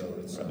created. So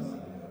it's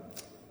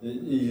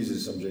it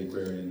uses some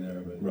jQuery in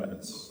there, but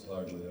it's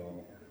largely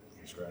all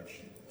from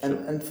scratch.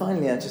 And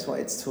finally, I just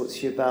wanted to talk to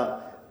you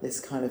about this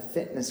kind of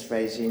fitness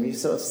regime. You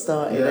sort of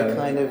started a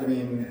kind of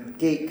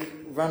geek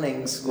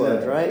running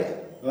squad, right?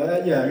 Well,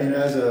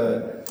 as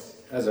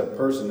a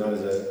person, not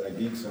as a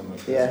geek so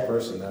much, as a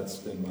person, that's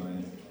been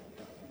my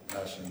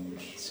passion,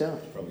 which has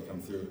probably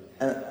come through.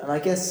 And I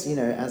guess,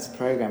 as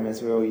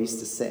programmers, we're all used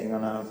to sitting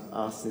on our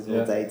asses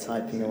all day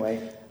typing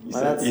away.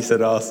 You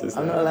said asses.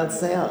 I'm not allowed to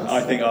say ass.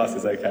 I think ass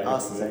is okay.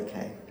 Ass is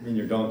okay. I mean,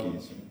 you're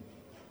donkeys.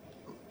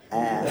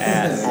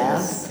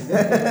 Ass.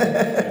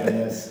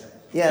 Yes.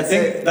 Yeah, I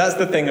think that's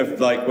the thing of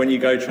when you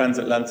go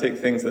transatlantic,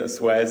 things that are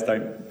swears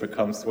don't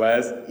become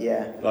swears.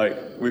 Yeah.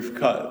 We've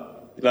cut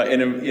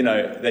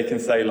they can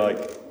say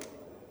wanker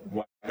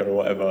or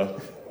whatever.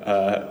 We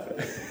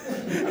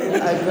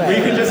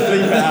can just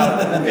bleep it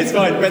out. It's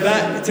fine. But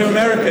that to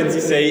Americans,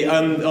 you see,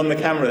 on the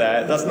camera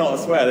there, that's not a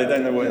swear. They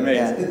don't know what it means.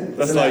 Yeah.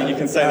 That's you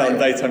can say that on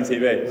daytime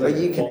TV. Well,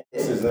 you can.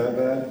 Is that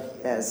bad?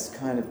 Yeah, it's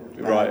kind of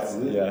bad. Right.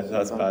 Yeah,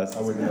 that's bad.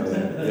 I wouldn't know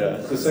that. Yeah.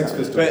 It's the Sex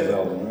Pistols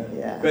album, right?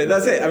 Yeah. But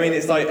that's it. I mean,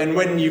 it's and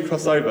when you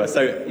cross over,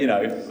 so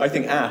I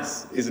think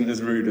ass isn't as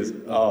rude as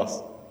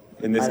arse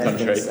in this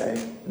country. I don't think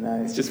so.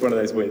 No. It's just one of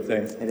those weird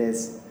things. It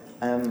is.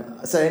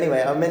 So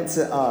anyway, I meant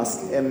to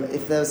ask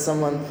if there was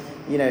someone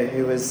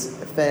who was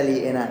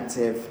fairly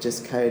inactive,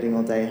 just coding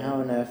all day. How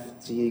on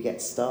earth do you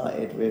get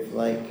started with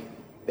a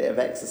bit of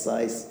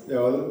exercise? Yeah,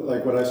 well,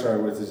 what I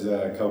started with is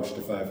a Couch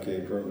to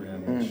 5K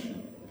program, which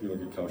if you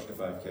look at Couch to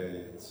 5K,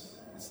 it's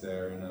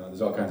there, and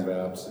there's all kinds of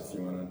apps if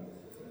you want to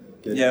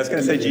get. Yeah, I was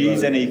going to say, do you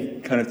use any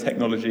kind of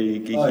technology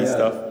geeky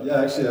stuff?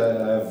 Yeah, actually, I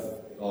have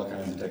all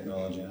kinds of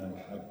technology. I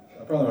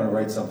probably want to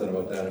write something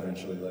about that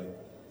eventually,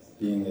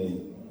 being a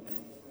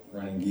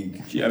running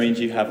geek. Do you have a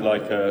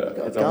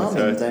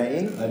Garmin, don't you?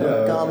 I do.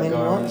 Garmin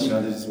watch.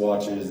 These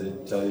watches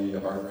that tell you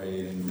your heart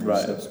rate and your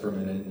steps per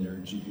minute and your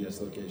GPS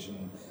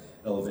location,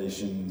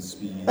 elevation,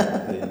 speed,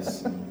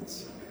 pace. And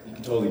you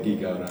can totally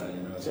geek out on it.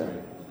 It's great.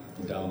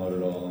 You can download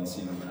it all and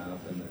see the map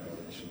and the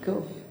elevation.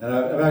 Cool. And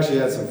I've actually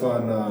had some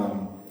fun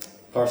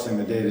parsing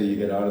the data you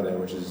get out of there,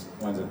 which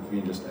winds up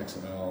being just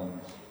XML, and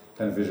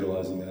kind of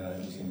visualizing that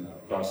using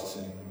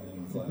processing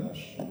in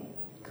Flash.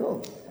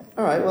 Cool.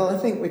 All right. Well, I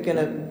think we can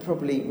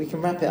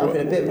wrap it up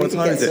in a bit. What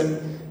time is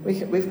it?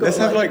 We've got. Let's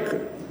have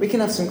we can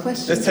have some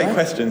questions. Let's take right?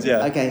 questions.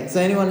 Yeah. Okay.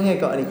 So anyone here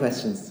got any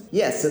questions?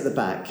 Yes, at the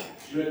back. Do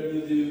you reckon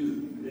you'll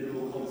do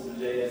minimal comps for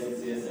JS and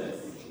CSS?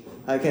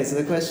 Okay. So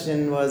the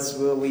question was,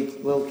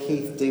 will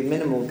Keith do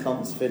minimal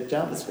comps for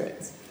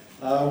JavaScript?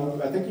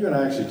 I think you and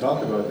I actually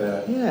talked about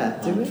that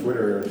on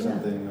Twitter or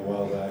something a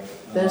while back.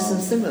 There's some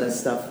similar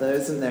stuff though,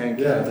 isn't there, in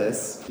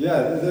Canvas?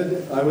 Yeah,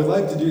 I would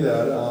like to do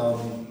that.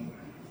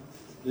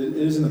 It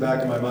is in the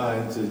back of my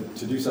mind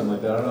to do something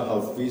like that. I don't know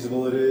how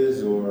feasible it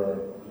is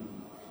or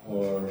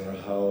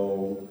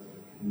how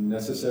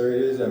necessary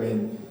it is. I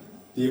mean,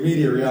 the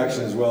immediate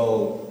reaction is,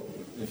 well,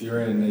 if you're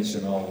in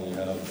HTML, you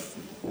have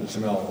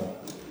HTML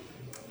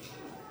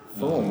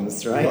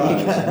forms, right?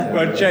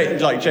 Well,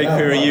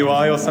 jQuery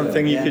UI or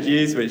something you could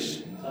use,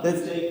 which.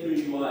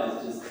 jQuery UI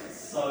is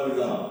just so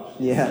large,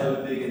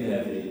 so big and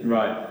heavy.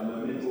 Right. And the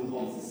minimal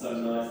comps is so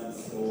nice and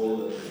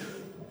small.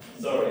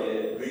 Sorry,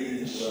 it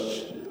really is.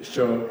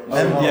 Sure.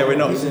 We're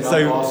not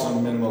so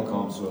awesome. Minimal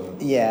comps.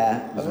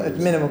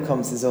 Minimal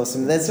comps is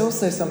awesome. There's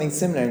also something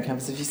similar in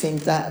Canvas. Have you seen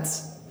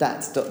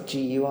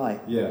dats.gui?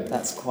 Yeah.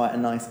 That's quite a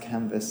nice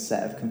Canvas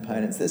set of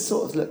components that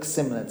sort of looks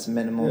similar to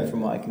minimal from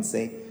what I can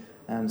see.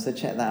 So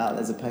check that out.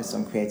 There's a post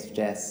on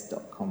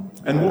creativejs.com.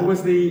 And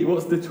what's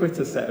the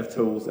Twitter set of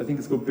tools? I think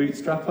it's called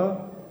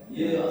Bootstrapper.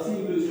 Yeah, I've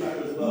seen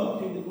Bootstrapper as well. I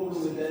think the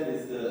problem with them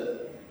is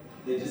that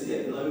they just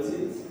get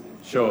bloated.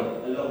 Sure.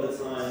 A lot of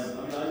the time, I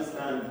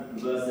understand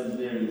reverse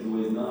engineering is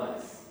always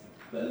nice,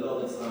 but a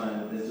lot of the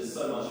time there's just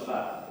so much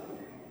fat.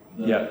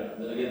 That,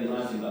 again, the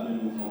nice thing about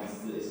minimal comps is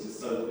that it's just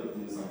so quick to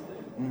do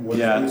something.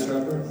 What's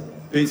Bootstrapper?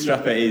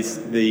 Bootstrapper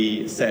is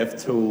the set of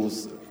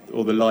tools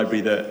or the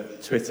library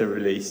that Twitter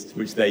released,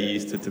 which they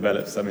use to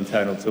develop some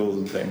internal tools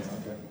and things.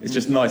 Okay. It's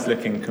just nice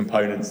looking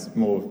components,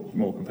 more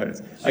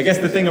components. I guess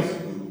the thing of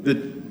the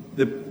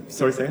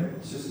sorry, say again?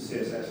 It's just a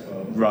CSS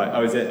file. Right.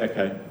 Oh, is it?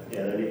 Okay.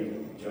 Yeah, they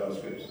need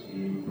JavaScript.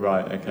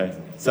 Right. Okay.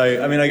 So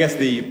I mean, I guess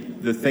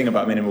the thing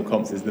about minimal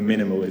comps is the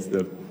minimal is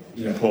the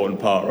important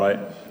part, right?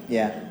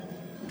 Yeah.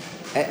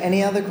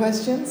 Any other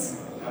questions?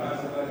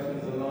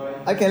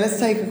 Okay, let's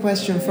take a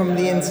question from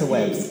the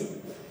interwebs.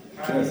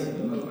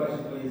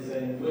 question for you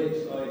saying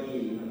which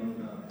IDE,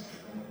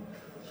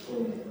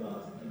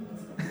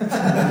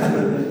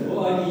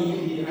 what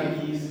IDE have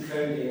you used to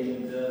code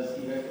in? Does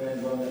he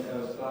recommend one that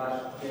covers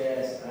Flash,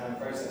 JS, and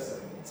processor?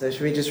 So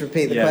should we just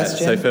repeat the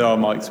question? So for our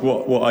mics,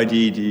 what IDE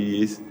do you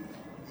use?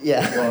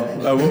 Yeah.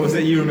 What was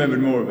it? You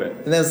remembered more of it?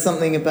 And there's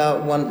something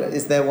about one.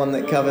 Is there one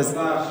that covers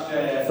Flash,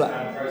 JS,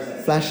 and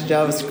processor? Flash,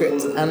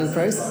 JavaScript, and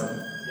processor?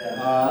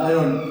 I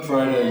don't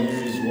try to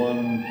use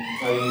one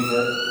IDE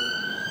for.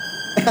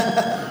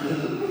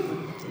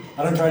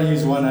 I don't try to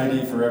use one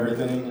IDE for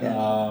everything. Yeah.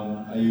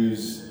 I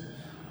use.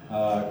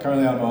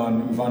 Currently, I'm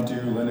on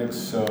Ubuntu Linux,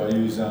 so I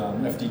use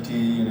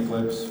FTT and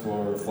Eclipse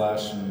for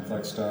Flash and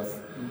Flex stuff.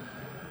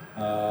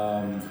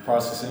 For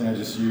processing, I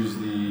just use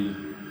the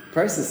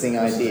Processing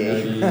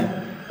IDE.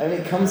 Only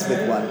it comes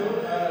with one.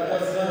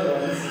 What's the other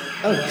ones?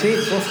 Oh,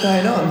 geez, what's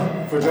going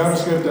on? For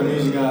JavaScript, I'm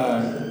using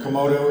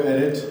Komodo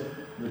Edit,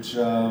 which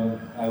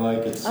I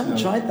like. It's, I haven't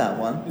tried that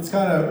one. It's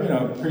kind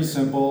of pretty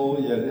simple,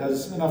 yet it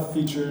has enough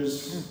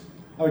features.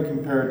 I would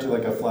compare it to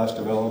like a Flash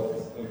develop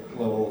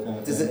level kind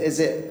of thing. Is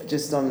it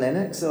just on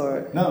Linux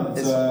or No,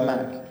 it's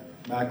Mac?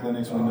 Mac,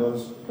 Linux,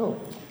 Windows. Cool.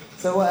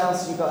 So what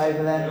else you got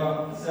over there?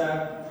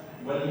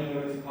 When are you going to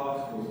release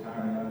particles?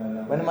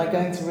 When am I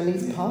going to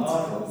release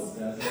particles?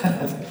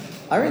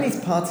 I release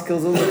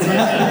particles all the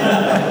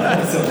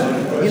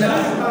time. You know,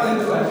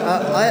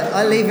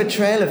 I leave a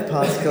trail of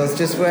particles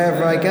just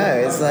wherever I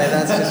go. It's like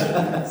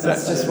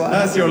that's just what.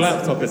 That's your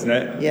laptop, isn't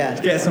it? Yeah.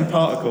 Get some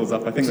particles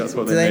up. I think that's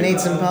what Do they they need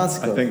some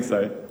particles? I think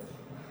so.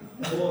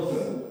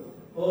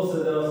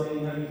 Also, they're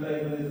asking, have you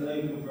played with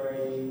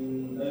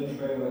open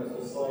frameworks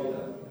or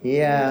Cider?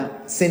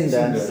 Yeah,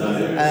 Cinder.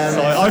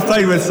 I've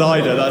played with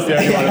Cider. That's the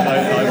only one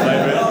I've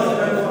played with.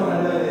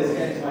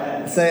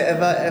 So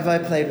have I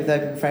played with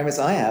open frameworks?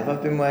 I have.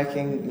 I've been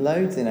working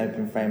loads in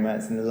open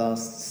frameworks in the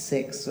last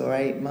 6 or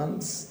 8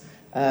 months.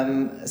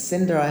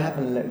 Cinder I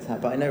haven't looked at,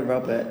 but I know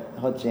Robert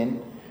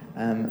Hodgin,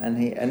 and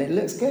it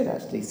looks good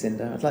actually.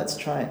 Cinder. I'd like to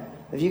try it.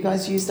 Have you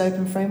guys used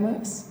open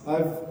frameworks?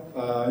 I've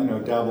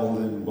dabbled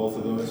in both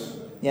of those.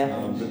 Yeah.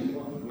 But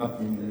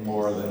nothing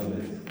more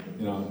than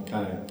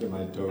kind of get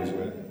my toes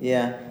wet.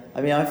 Yeah.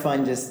 I mean, I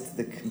find just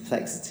the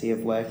complexity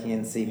of working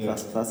in C++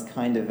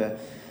 kind of a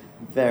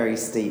very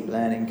steep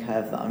learning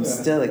curve that I'm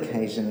still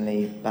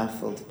occasionally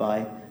baffled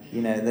by.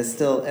 There's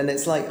still, and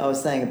it's like I was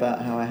saying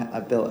about how I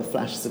built a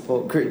Flash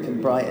support group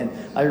in Brighton.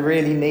 I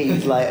really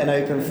need like an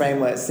open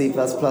framework C++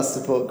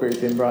 support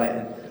group in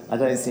Brighton. I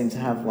don't seem to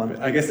have one.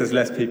 I guess there's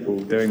less people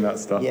doing that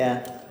stuff.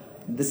 Yeah.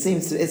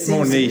 It's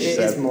more niche. It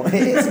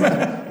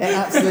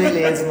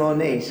absolutely is more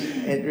niche.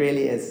 It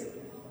really is.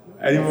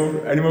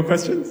 Any more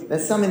questions?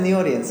 There's some in the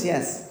audience.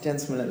 Yes,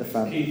 gentleman at the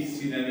front.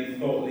 Keith, seen any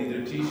thought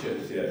leader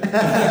T-shirts yet?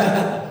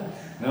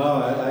 No,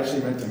 I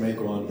actually meant to make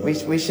one. But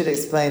we should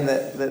explain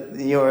that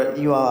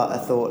you are a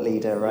thought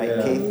leader,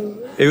 right, Keith?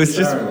 It was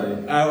just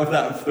out of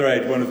that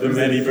thread. One of the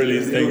many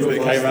brilliant things that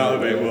came out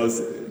of it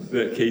was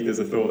that Keith is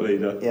a thought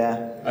leader.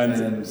 Yeah.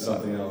 And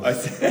something else. I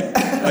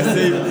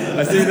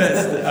see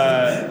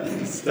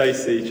that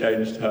Stacey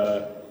changed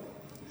her,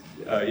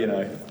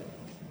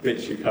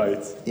 BitChute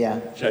codes. Yeah.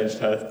 Changed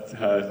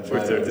her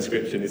Twitter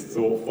description is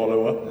thought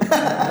follower.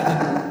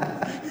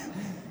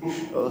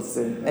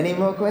 Awesome. Any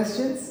more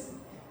questions?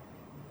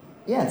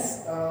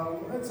 Yes.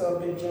 It's a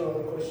big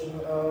general question.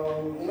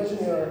 Imagine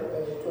you're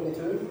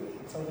 22,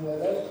 something like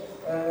that,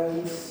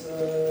 and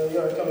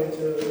you're coming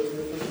to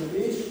the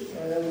beach,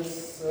 and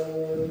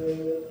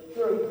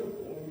you're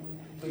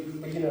a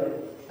beginner,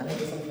 or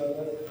something like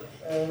that.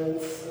 And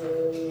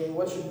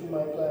what should be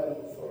my plan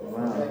for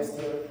next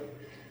year?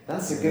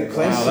 That's a good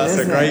question. Wow, that's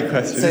a great it?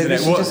 question, So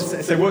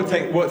isn't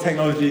it? What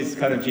technologies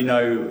kind of do you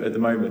know at the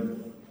moment?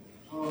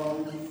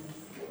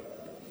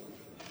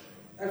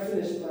 I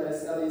finished my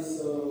studies,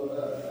 so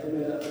I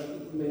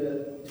made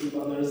 2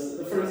 banners.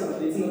 The first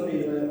one, it's not me,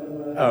 but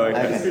I'm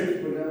a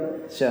script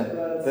programmer. Sure.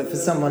 But for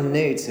someone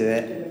new to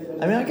it,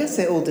 I mean, I guess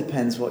it all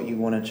depends what you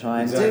want to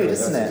try and do,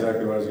 doesn't That's it?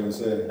 exactly what I was going to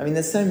say. I mean,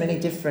 there's so many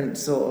different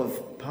sort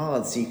of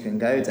paths you can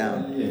go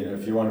down.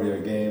 If you want to be a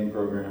game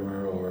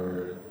programmer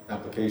or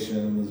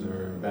applications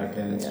or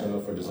back-end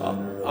stuff or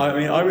designer. I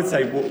mean, I would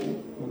say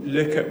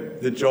look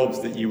at the jobs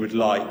that you would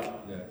like.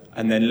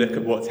 And then look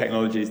at what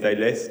technologies they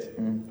list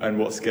and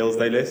what skills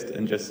they list,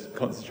 and just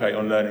concentrate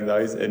on learning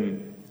those.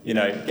 And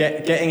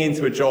getting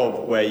into a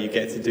job where you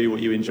get to do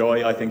what you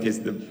enjoy, I think,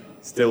 is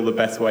still the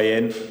best way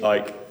in.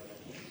 Like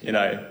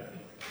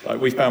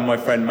we found my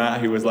friend Matt,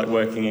 who was like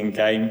working in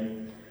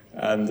game,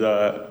 and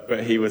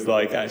but he was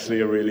like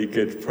actually a really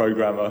good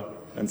programmer,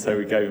 and so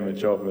we gave him a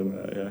job,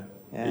 and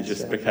he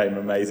just became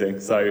amazing.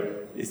 So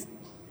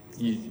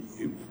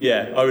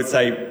I would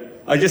say.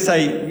 I just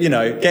say,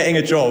 getting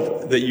a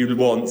job that you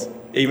want,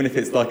 even if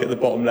it's like at the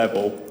bottom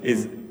level,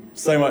 is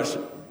so much.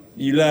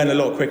 You learn a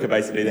lot quicker,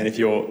 basically, than if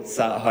you're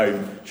sat at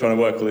home trying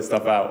to work all this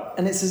stuff out.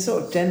 And it's a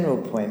sort of general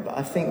point, but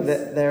I think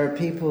that there are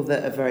people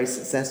that are very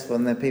successful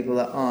and there are people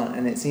that aren't,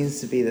 and it seems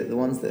to be that the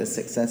ones that are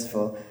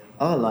successful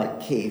are like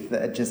Keith,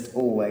 that are just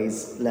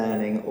always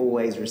learning,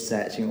 always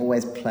researching,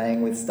 always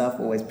playing with stuff,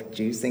 always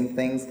producing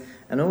things,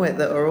 and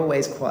that are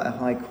always quite a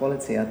high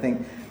quality. I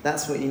think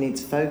that's what you need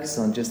to focus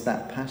on, just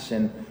that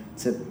passion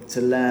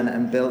to learn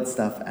and build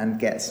stuff and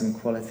get some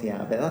quality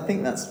out of it. I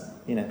think that's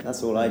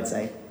all I'd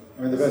say.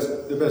 I mean,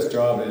 the best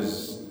job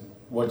is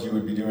what you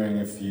would be doing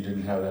if you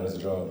didn't have that as a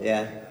job.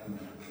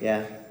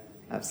 Yeah,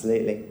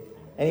 absolutely.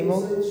 Any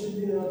more? So it should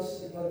be not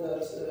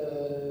that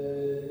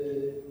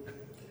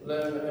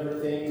learn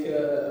everything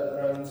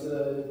around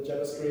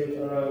JavaScript,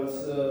 around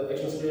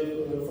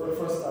ActionScript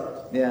for a start.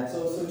 Yeah. So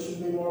it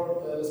should be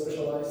more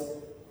specialized.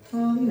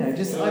 Well,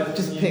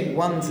 just pick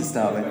one to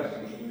start with.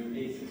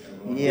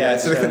 Yeah,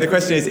 so the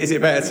question is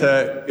it better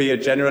to be a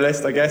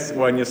generalist, I guess,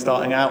 when you're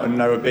starting out and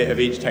know a bit of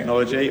each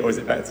technology, or is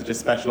it better to just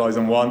specialise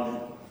on one?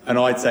 And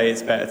I'd say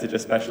it's better to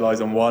just specialise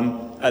on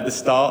one at the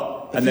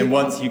start, and then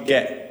once you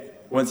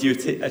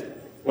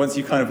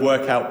kind of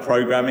work out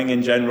programming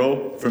in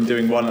general from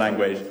doing one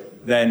language,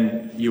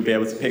 then you'll be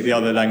able to pick the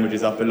other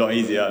languages up a lot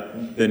easier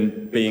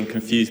than being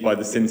confused by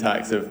the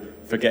syntax of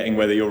forgetting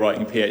whether you're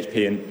writing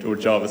PHP or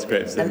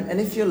JavaScript. And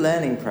if you're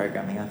learning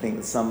programming, I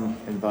think some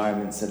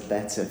environments are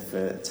better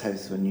for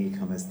total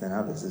newcomers than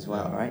others as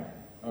well, right?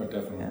 Oh,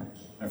 definitely. Yeah.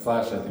 And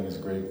Flash, I think, is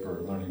great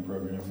for learning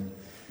programming.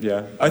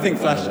 Yeah, I think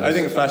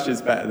Flash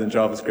is better than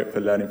JavaScript for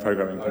learning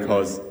programming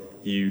because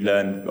you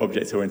learn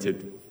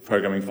object-oriented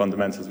programming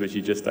fundamentals, which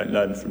you just don't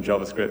learn from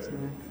JavaScript.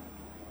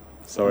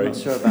 Sorry. I'm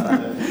not sure about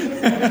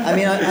that. I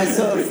mean, I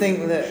sort of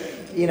think that,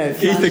 Flash,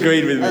 Keith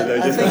agreed with me though,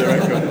 just for the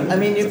record. I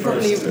mean, you're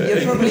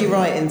probably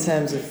right in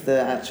terms of the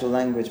actual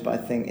language, but I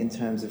think in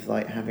terms of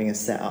like having a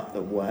setup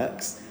that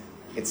works,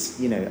 it's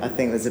I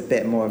think there's a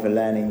bit more of a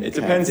learning. It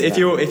depends. If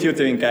you're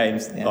doing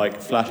games, like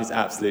Flash is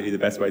absolutely the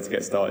best way to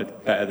get started,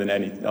 better than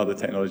any other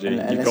technology.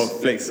 You've got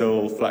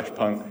Flixel,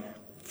 Flashpunk,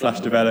 Flash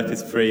Develop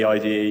is free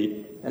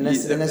IDE.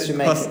 Unless you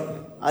make.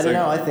 I don't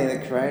know, I think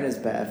that Corona's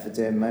better for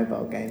doing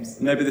mobile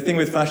games. No, but the thing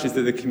with Flash is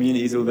that the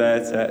community's all there.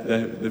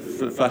 The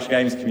Flash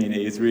Games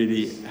community is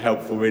really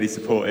helpful, really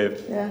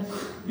supportive. Yeah.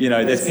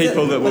 There's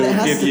people that will give you...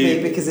 Well, it has to be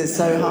because it's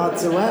so hard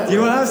to work with.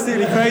 You're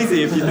absolutely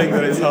crazy if you think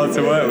that it's hard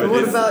to work with.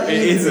 What about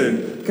Unity? It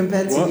isn't.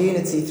 Compared to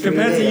Unity 3D,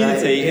 compared to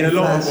Unity, in a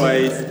lot of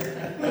ways...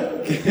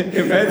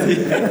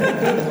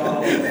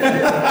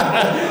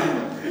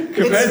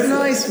 It's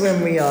nice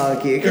when we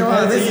argue.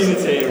 Compared to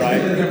Unity,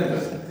 right?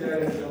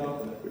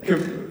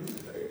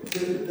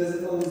 Does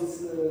it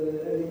always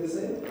end the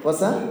same? What's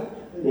that?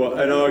 What,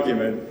 an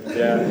argument?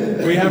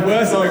 Yeah. We have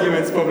worse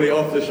arguments probably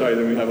off the show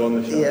than we have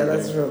on the show. Yeah,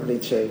 that's probably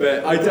true.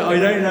 But I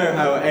don't know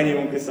how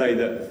anyone could say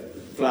that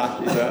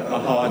Flash is a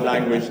hard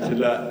language to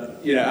learn.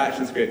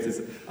 ActionScript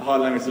is a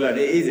hard language to learn.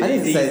 It is. I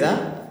didn't say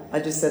that. I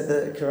just said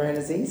that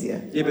Corona's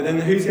easier. Yeah, but then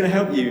who's going to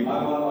help you?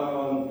 I'm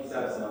on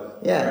Sab's side.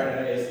 Yeah.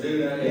 Corona is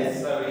Luna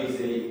is so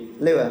easy.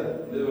 Lua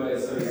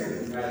is so easy.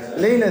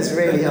 Luna's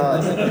really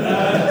hard.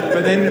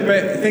 But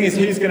the thing is,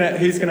 who's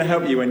gonna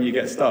help you when you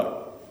get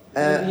stuck?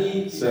 You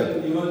You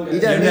don't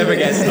You'll never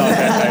get stuck.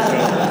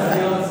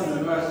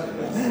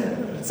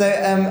 So,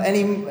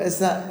 is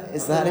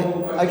that it?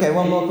 Okay,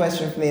 one more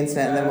question from the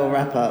internet, and then we'll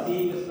wrap up.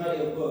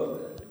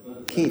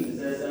 Keith.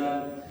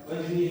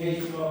 When do you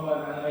need HTML5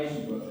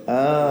 animation book?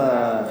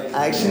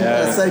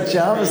 So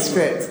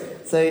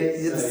JavaScript. So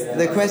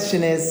the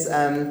question is,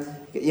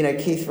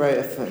 Keith wrote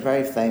a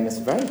very famous,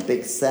 very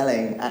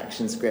big-selling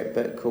ActionScript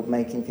book called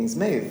Making Things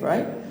Move,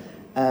 right?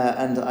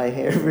 And I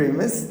hear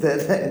rumours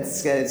that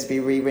it's going to be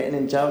rewritten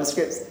in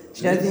JavaScript. Do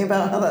you know anything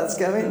about how that's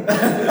going?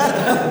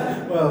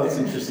 Well, it's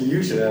interesting.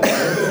 You should ask.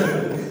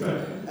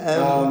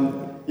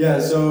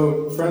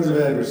 So Friends of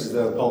Ed, which is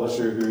the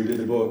publisher who did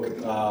the book,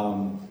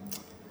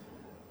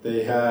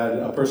 they had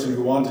a person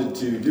who wanted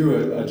to do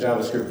a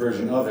JavaScript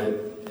version of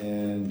it,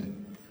 and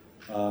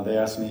they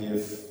asked me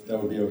if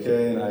that would be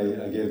okay, and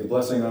I gave the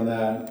blessing on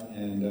that.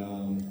 And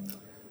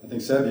I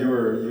think Seb, you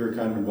were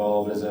kind of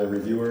involved as a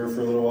reviewer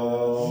for a little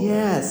while.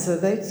 Yeah, so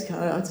they just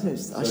kind of, I don't know.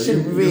 So I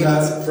shouldn't really.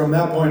 From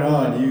that point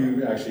on,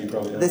 you actually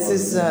probably. This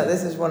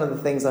is one of the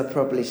things I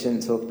probably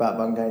shouldn't talk about,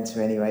 but I'm going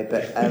to anyway.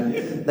 But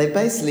they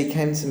basically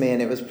came to me,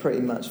 and it was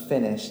pretty much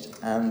finished,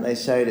 and they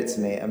showed it to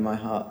me, and my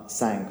heart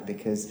sank,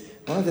 because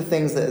one of the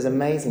things that is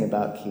amazing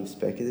about Keith's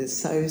book is it's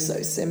so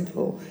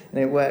simple, and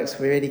it works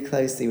really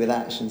closely with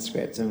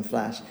ActionScript and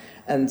Flash.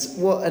 And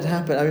what had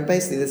happened, I mean,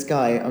 basically this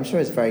guy, I'm sure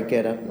he's very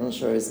good, I'm not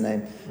sure his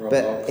name,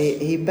 but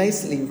he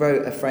basically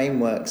wrote a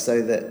framework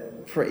so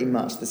that pretty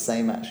much the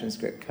same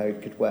ActionScript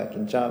code could work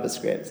in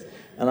JavaScript.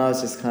 And I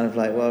was just kind of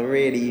like, well,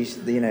 really, you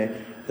should,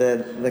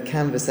 the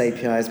Canvas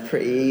API is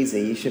pretty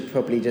easy. You should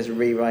probably just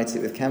rewrite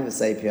it with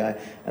Canvas API.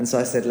 And so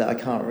I said, look, I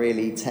can't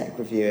really tech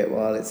review it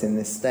while it's in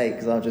this state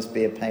because I'll just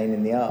be a pain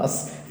in the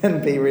arse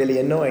and be really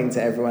annoying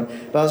to everyone.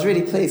 But I was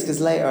really pleased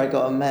because later I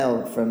got a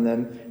mail from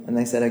them and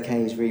they said,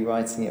 okay, he's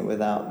rewriting it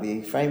without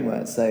the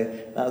framework. So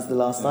that was the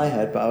last I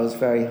heard, but I was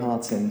very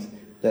heartened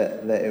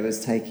that it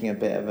was taking a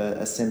bit of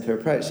a simpler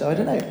approach. So I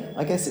don't know,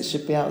 I guess it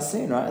should be out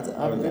soon, right?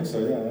 I would think so,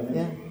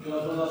 yeah.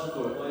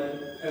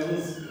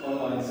 Everyone's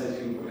online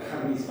searching how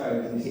many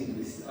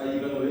phones. Are you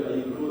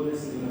recording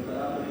this and going to put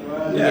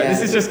Yeah,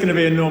 this is just going to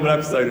be a normal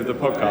episode of the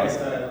podcast.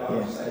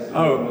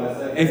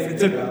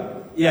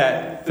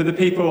 For the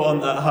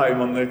people at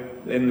home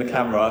in the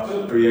camera,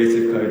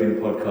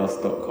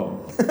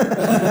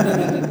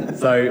 creativecodingpodcast.com.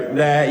 So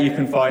there you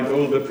can find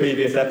all the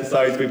previous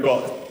episodes. We've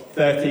got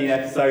 13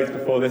 episodes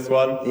before this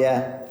one.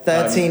 Yeah,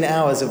 13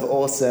 hours of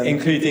awesome.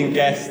 Including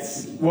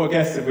guests. What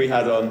guests have we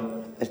had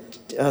on?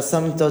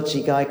 Some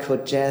dodgy guy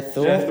called Jer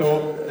Thorpe. Jer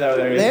Thorpe,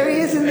 there he is. There he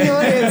is in the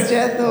audience,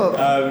 Jer Thorpe.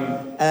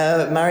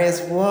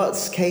 Marius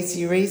Watts,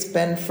 Katie Reese,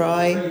 Ben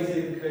Fry.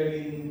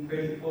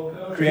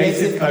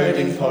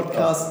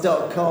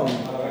 CreativeCodingPodcast.com.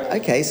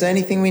 Okay, so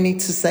anything we need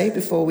to say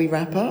before we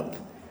wrap up?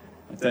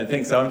 I don't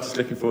think so. I'm just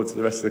looking forward to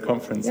the rest of the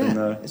conference.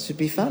 Yeah, it should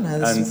be fun.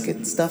 There's some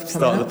good stuff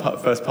coming up. Start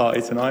the first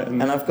party tonight.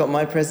 And I've got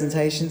my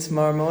presentation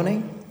tomorrow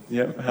morning.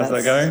 Yep, how's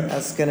that going?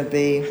 That's going to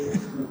be...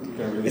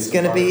 It's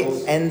going to be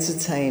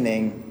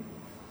entertaining.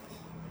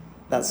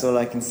 That's all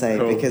I can say,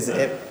 because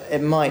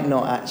it might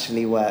not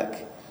actually work.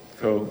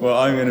 Cool. Well,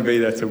 I'm going to be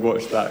there to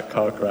watch that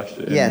car crash.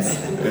 Yes.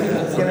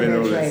 It's going to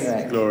be a train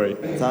wreck. Glory.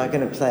 So I'm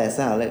going to play us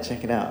out. Let's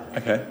check it out.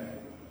 Okay.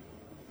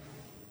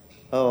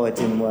 Oh, it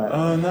didn't work.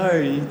 Oh no,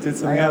 you did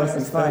something else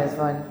instead. It's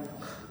fine.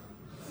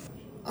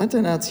 I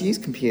don't know how to use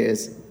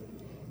computers.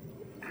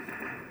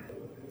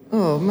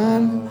 Oh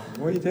man.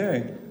 What are you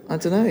doing? I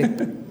don't know.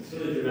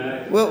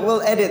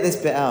 We'll edit this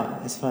bit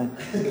out. It's fine.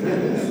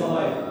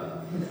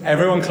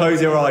 Everyone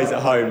close your eyes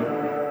at home.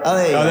 Oh,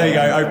 there you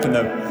go. Open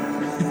them.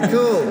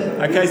 Cool.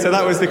 Okay, so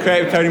that was the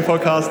Creative Coding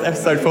Podcast,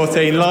 episode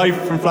 14, live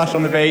from Flash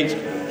on the Beach.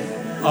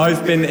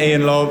 I've been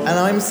Ian Lobb. And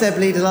I'm Seb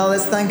Lee Dalal.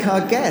 Let's thank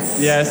our guests.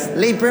 Yes.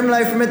 Lee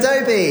Brimelow from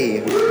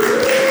Adobe.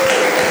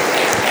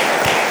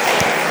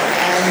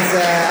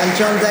 And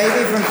John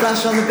Davey from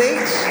Flash on the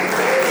Beach.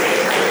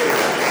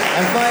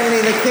 And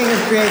finally, the king of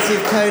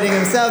creative coding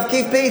himself,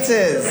 Keith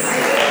Peters.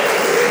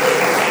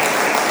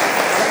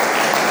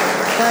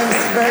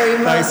 Thanks very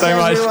much. Thanks so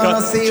much. Everyone.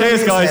 I'll see you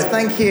Cheers, guys.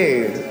 Thank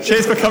you.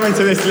 Cheers for coming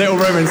to this little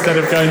room instead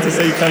of going to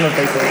see clever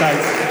people.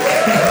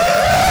 Thanks.